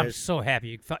I'm says so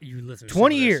happy you listen to 20 some of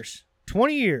this. years.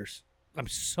 20 years I'm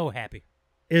so happy.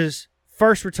 is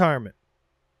first retirement.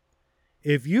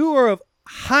 If you are of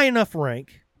high enough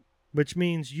rank, which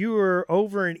means you are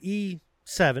over an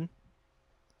E7,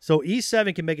 so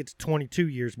E7 can make it to 22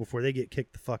 years before they get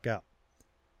kicked the fuck out.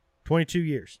 22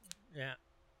 years. Yeah.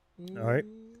 All right.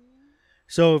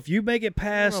 So if you make it I don't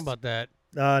past, know about that.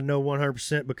 no,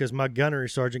 100% because my gunnery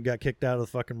sergeant got kicked out of the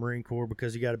fucking Marine Corps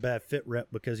because he got a bad fit rep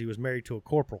because he was married to a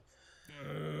corporal.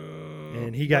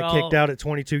 And he got kicked out at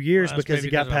 22 years well, that's because he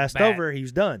maybe got because of a passed bad- over. He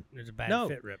was done. There's a bad No,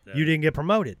 fit rip there. you didn't get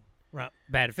promoted. Right.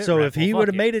 Bad fit So rep. if he Well, would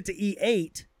have fuck made it to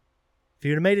E8, if he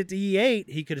would have made it to E8,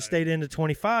 he could have stayed into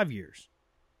 25 years.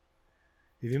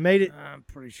 If you made it, I'm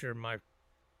pretty sure my.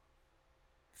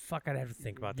 Fuck, I'd have to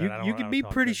think about that. I don't you know can how be to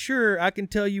talk pretty about sure. I can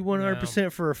tell you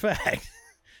 100% for a fact.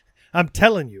 I'm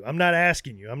telling you. I'm not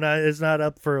asking you. I'm not. It's not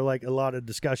up for like a lot of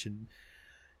discussion.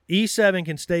 E7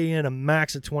 can stay in a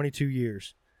max of 22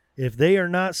 years. If they are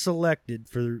not selected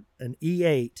for an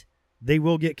E8, they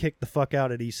will get kicked the fuck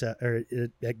out at E7 or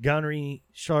at gunnery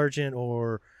sergeant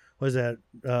or what is that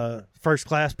first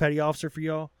class petty officer for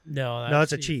y'all? No, No,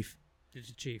 it's a chief. It's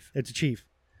a chief. It's a chief.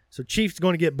 So chief's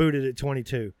going to get booted at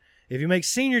 22. If you make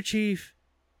senior chief,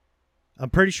 I'm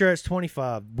pretty sure it's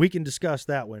 25. We can discuss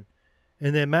that one.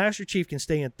 And then master chief can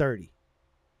stay in 30.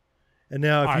 And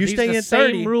now if Are you these stay the in same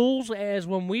 30, rules as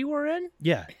when we were in?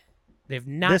 yeah, They've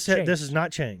not this changed. this has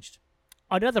not changed.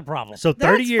 Another problem. So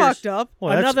 30 That's years. fucked up.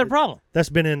 Well, Another problem. That's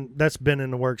been in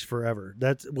the works forever.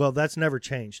 That's never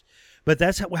changed. But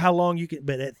that's how long you can.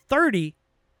 But at 30,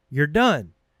 you're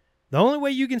done. The only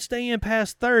way you can stay in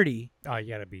past 30 Oh, you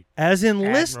gotta be as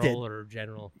enlisted. admiral or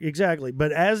general. Exactly.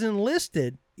 But as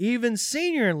enlisted, even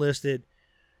senior enlisted,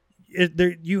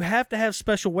 you have to have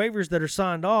special waivers that are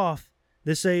signed off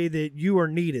that say that you are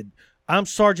needed. I'm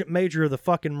Sergeant Major of the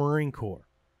fucking Marine Corps.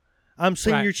 I'm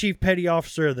Senior Right. Chief Petty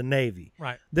Officer of the Navy.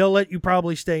 Right. They'll let you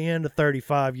probably stay in to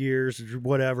 35 years or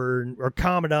whatever, or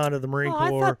Commandant of the Marine I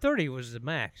Corps. thought 30 was the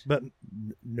max. But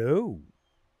no.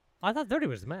 I thought 30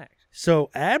 was the max.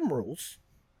 So admirals,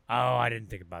 Oh, I didn't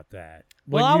think about that.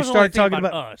 when I you was start only thinking talking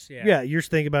about us. Yeah. you're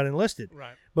thinking about enlisted.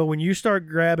 Right. But when you start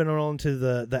grabbing on to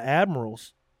the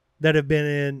admirals that have been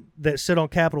in, that sit on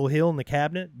Capitol Hill in the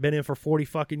cabinet, been in for 40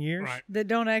 fucking years. Right. That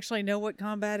don't actually know what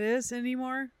combat is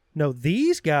anymore. No,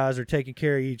 these guys are taking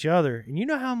care of each other. And you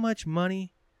know how much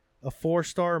money a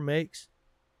 4-star makes?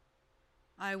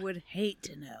 I would hate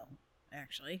to know,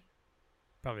 actually.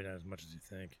 Probably not as much as you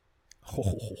think.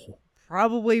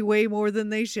 Probably way more than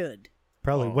they should.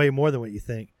 Probably way more than what you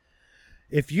think.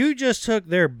 If you just took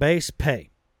their base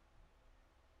pay,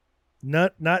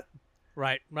 not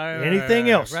Right. anything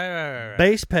else, Right.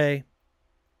 base pay,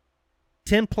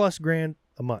 10 plus grand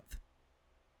a month.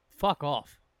 Fuck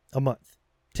off. A month.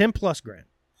 10 plus grand.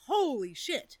 Holy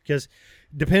shit. Because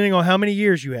depending on how many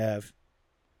years you have,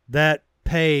 that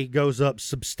pay goes up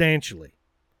substantially.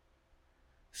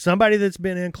 Somebody that's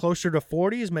been in closer to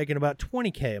 40 is making about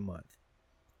 $20K a month.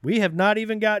 We have not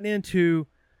even gotten into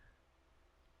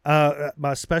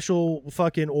my special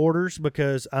fucking orders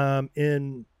because I'm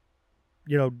in,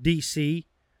 D.C.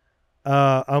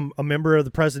 I'm a member of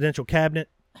the presidential cabinet.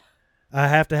 I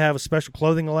have to have a special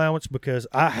clothing allowance because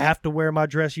I have to wear my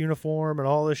dress uniform and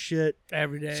all this shit.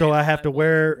 Every day. So I have to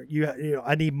wear,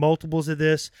 I need multiples of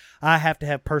this. I have to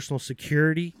have personal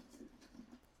security.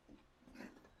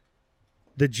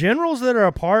 The generals that are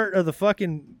a part of the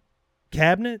fucking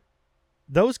cabinet,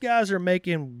 those guys are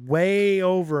making way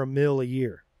over $1 million a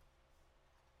year.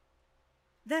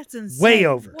 That's insane. Way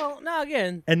over. Well, now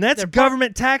again. And that's they're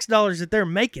government tax dollars that they're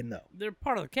making, though. They're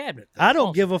part of the cabinet. I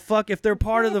don't give a fuck if they're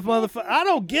part of the motherfucker. I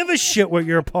don't give a shit what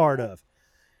you're a part of.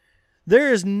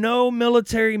 There is no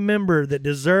military member that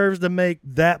deserves to make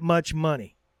that much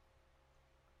money.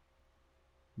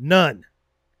 None.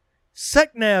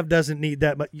 SecNav doesn't need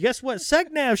that much. Guess what?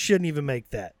 SecNav shouldn't even make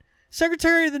that.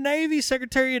 Secretary of the Navy,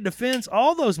 Secretary of Defense,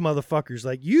 all those motherfuckers.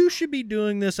 Like, you should be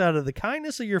doing this out of the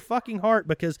kindness of your fucking heart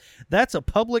because that's a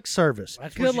public service.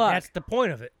 Good luck. That's the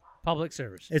point of it. Public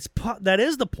service. That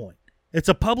is the point. It's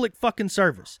a public fucking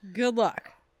service. Good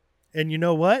luck. And you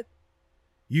know what?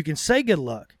 You can say good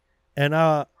luck, and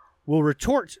I will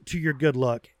retort to your good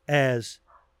luck as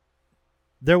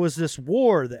there was this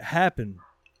war that happened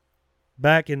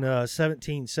back in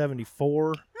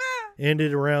 1774,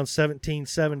 ended around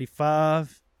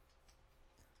 1775,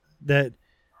 that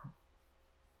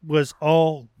was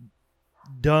all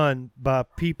done by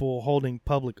people holding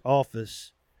public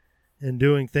office and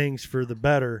doing things for the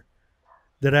better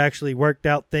that actually worked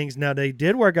out things. Now, they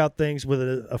did work out things with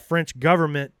a French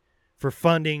government for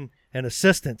funding and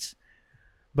assistance,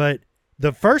 but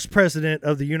the first president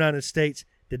of the United States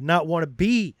did not want to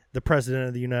be the president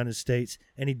of the United States,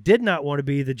 and he did not want to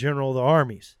be the general of the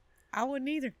armies. I wouldn't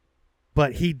either.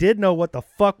 But he did know what the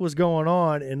fuck was going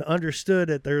on and understood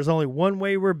that there's only one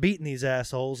way we're beating these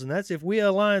assholes, and that's if we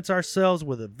alliance ourselves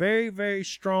with a very, very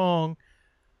strong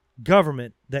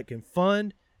government that can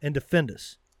fund and defend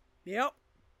us. Yep.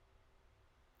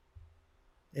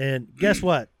 And guess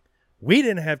what? We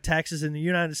didn't have taxes in the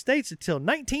United States until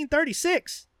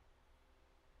 1936.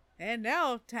 And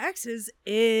now taxes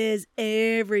is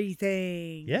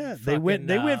everything. Yeah, they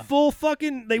went full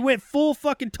fucking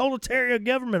totalitarian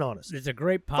government on us. There's a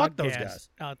great Fuck those podcast guys.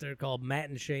 out there called Matt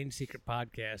and Shane's Secret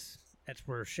Podcast. That's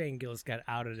where Shane Gillis got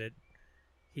outed.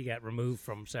 He got removed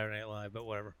from Saturday Night Live, but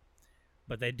whatever.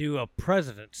 But they do a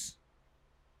presidents.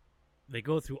 They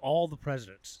go through all the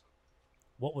presidents.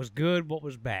 What was good, what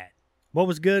was bad. What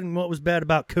was good and what was bad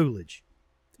about Coolidge?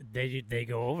 They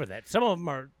go over that. Some of them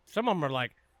are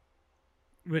like,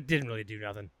 it didn't really do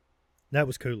nothing. That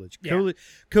was Coolidge. Yeah.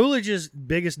 Coolidge's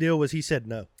biggest deal was he said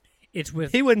no. It's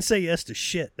with He wouldn't say yes to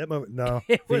shit. That moment, no.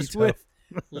 it was veto. with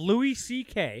Louis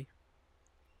C.K.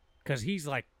 because he's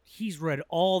read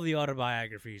all the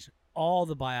autobiographies, all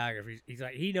the biographies.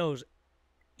 He knows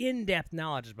in-depth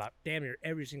knowledge about damn near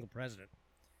every single president.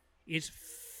 It's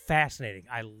fascinating.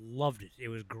 I loved it. It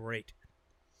was great.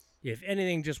 If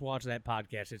anything, just watch that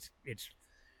podcast. It's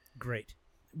great.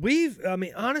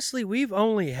 Honestly, we've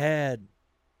only had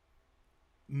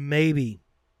maybe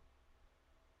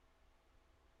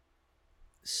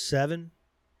 7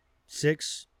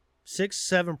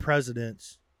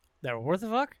 presidents That were worth a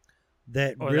fuck?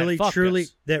 that Or really that fucked truly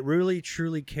us. that really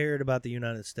truly cared about the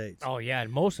United States. Oh, yeah,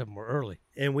 and most of them were early.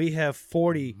 And we have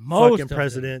 40 Most fucking of them.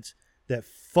 presidents that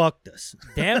fucked us.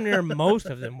 Damn near most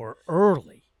of them were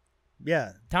early.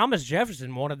 Yeah. Thomas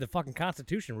Jefferson wanted the fucking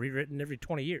Constitution rewritten every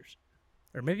 20 years.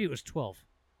 Or maybe it was 12.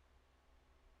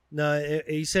 No,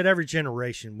 he said every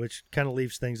generation, which kind of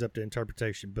leaves things up to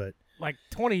interpretation. But Like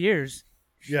 20 years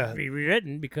should Yeah. be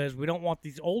rewritten because we don't want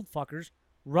these old fuckers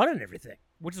running everything,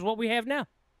 which is what we have now.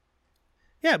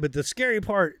 yeah, but the scary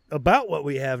part about what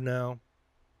we have now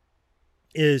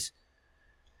is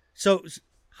so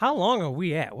How long are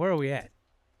we at? Where are we at?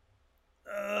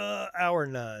 hour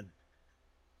 9.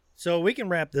 So we can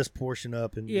wrap this portion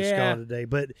up and just call Yeah. it a day.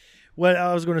 But what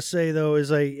I was going to say though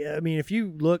is if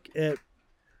you look at,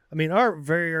 our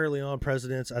very early on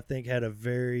presidents, I think had a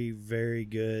very, very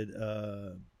good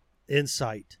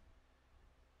insight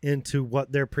into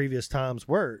what their previous times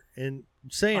were, and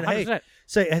saying, 100%.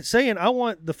 saying I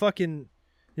want the fucking,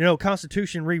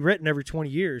 Constitution rewritten every 20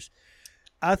 years.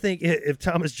 I think if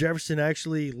Thomas Jefferson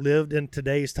actually lived in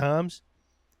today's times,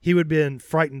 he would have been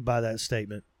frightened by that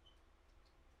statement,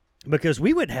 because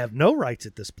we would have no rights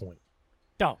at this point.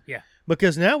 Oh, yeah.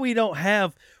 Because now we don't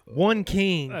have one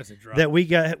king That's a drop. that we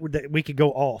could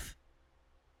go off.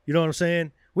 You know what I'm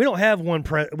saying? We don't have one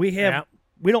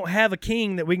we don't have a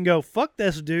king that we can go, fuck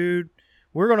this dude.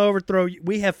 We're going to overthrow you.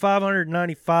 We have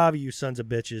 595 of you sons of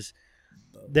bitches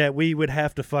that we would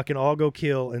have to fucking all go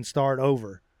kill and start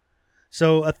over.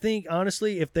 So I think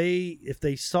honestly, if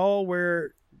they saw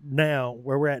where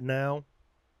we're at now,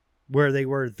 where they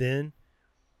were then,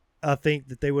 I think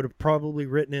that they would have probably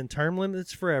written in term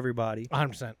limits for everybody.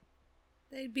 100%.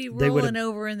 They'd be They would've- rolling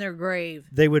over in their grave.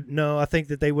 I think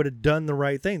that they would have done the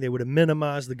right thing. They would have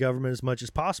minimized the government as much as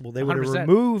possible. They would have 100%.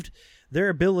 removed their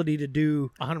ability to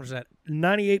do 100%.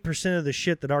 98% of the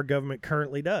shit that our government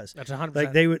currently does. That's 100%.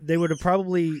 Like they would have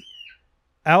probably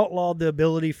outlawed the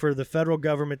ability for the federal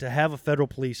government to have a federal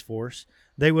police force.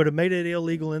 They would have made it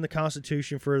illegal in the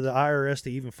Constitution for the IRS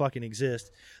to even fucking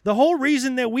exist. The whole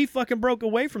reason that we fucking broke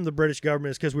away from the British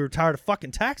government is because we were tired of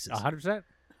fucking taxes. 100%.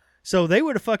 So they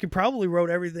would have fucking probably wrote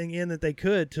everything in that they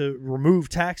could to remove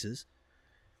taxes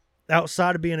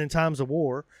outside of being in times of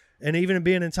war. And even in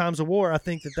being in times of war, I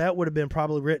think that would have been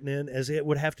probably written in as it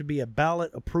would have to be a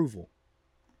ballot approval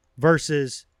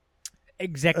versus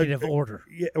Executive order.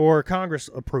 or Congress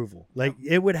approval. Like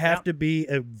it would have to be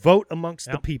a vote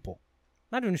amongst the people.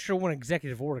 Not even sure when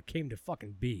executive order came to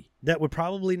fucking be. That would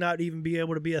probably not even be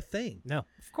able to be a thing. No,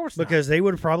 of course Because they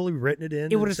would have probably written it in.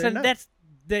 not. It would have said no. that's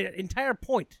the entire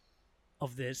point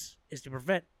of this is to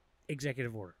prevent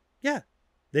executive order. Yeah.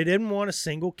 They didn't want a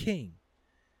single king.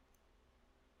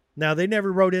 Now, they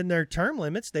never wrote in their term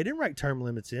limits. They didn't write term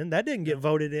limits in. That didn't get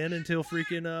voted in until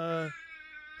freaking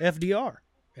FDR.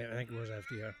 Yeah, I think it was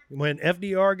FDR. When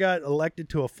FDR got elected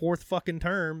to a fourth fucking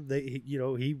term,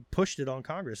 he pushed it on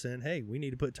Congress saying, hey, we need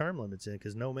to put term limits in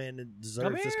because no man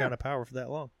deserves this kind of power for that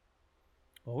long.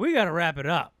 Well, we got to wrap it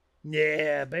up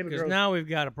Yeah, baby because girl. now we've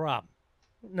got a problem.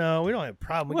 No, we don't have a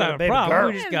problem. We We got have a a baby problem. girl.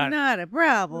 We just That's got- not a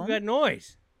problem. We've got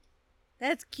noise.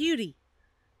 That's cutie.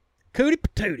 Cootie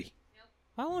patootie.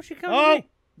 Why won't she come Oh, to me?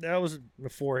 that was the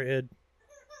forehead.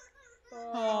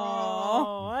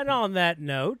 Oh, and on that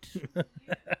note,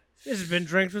 this has been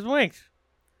Drinks with Winks.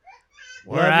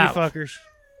 We're Love out. you fuckers.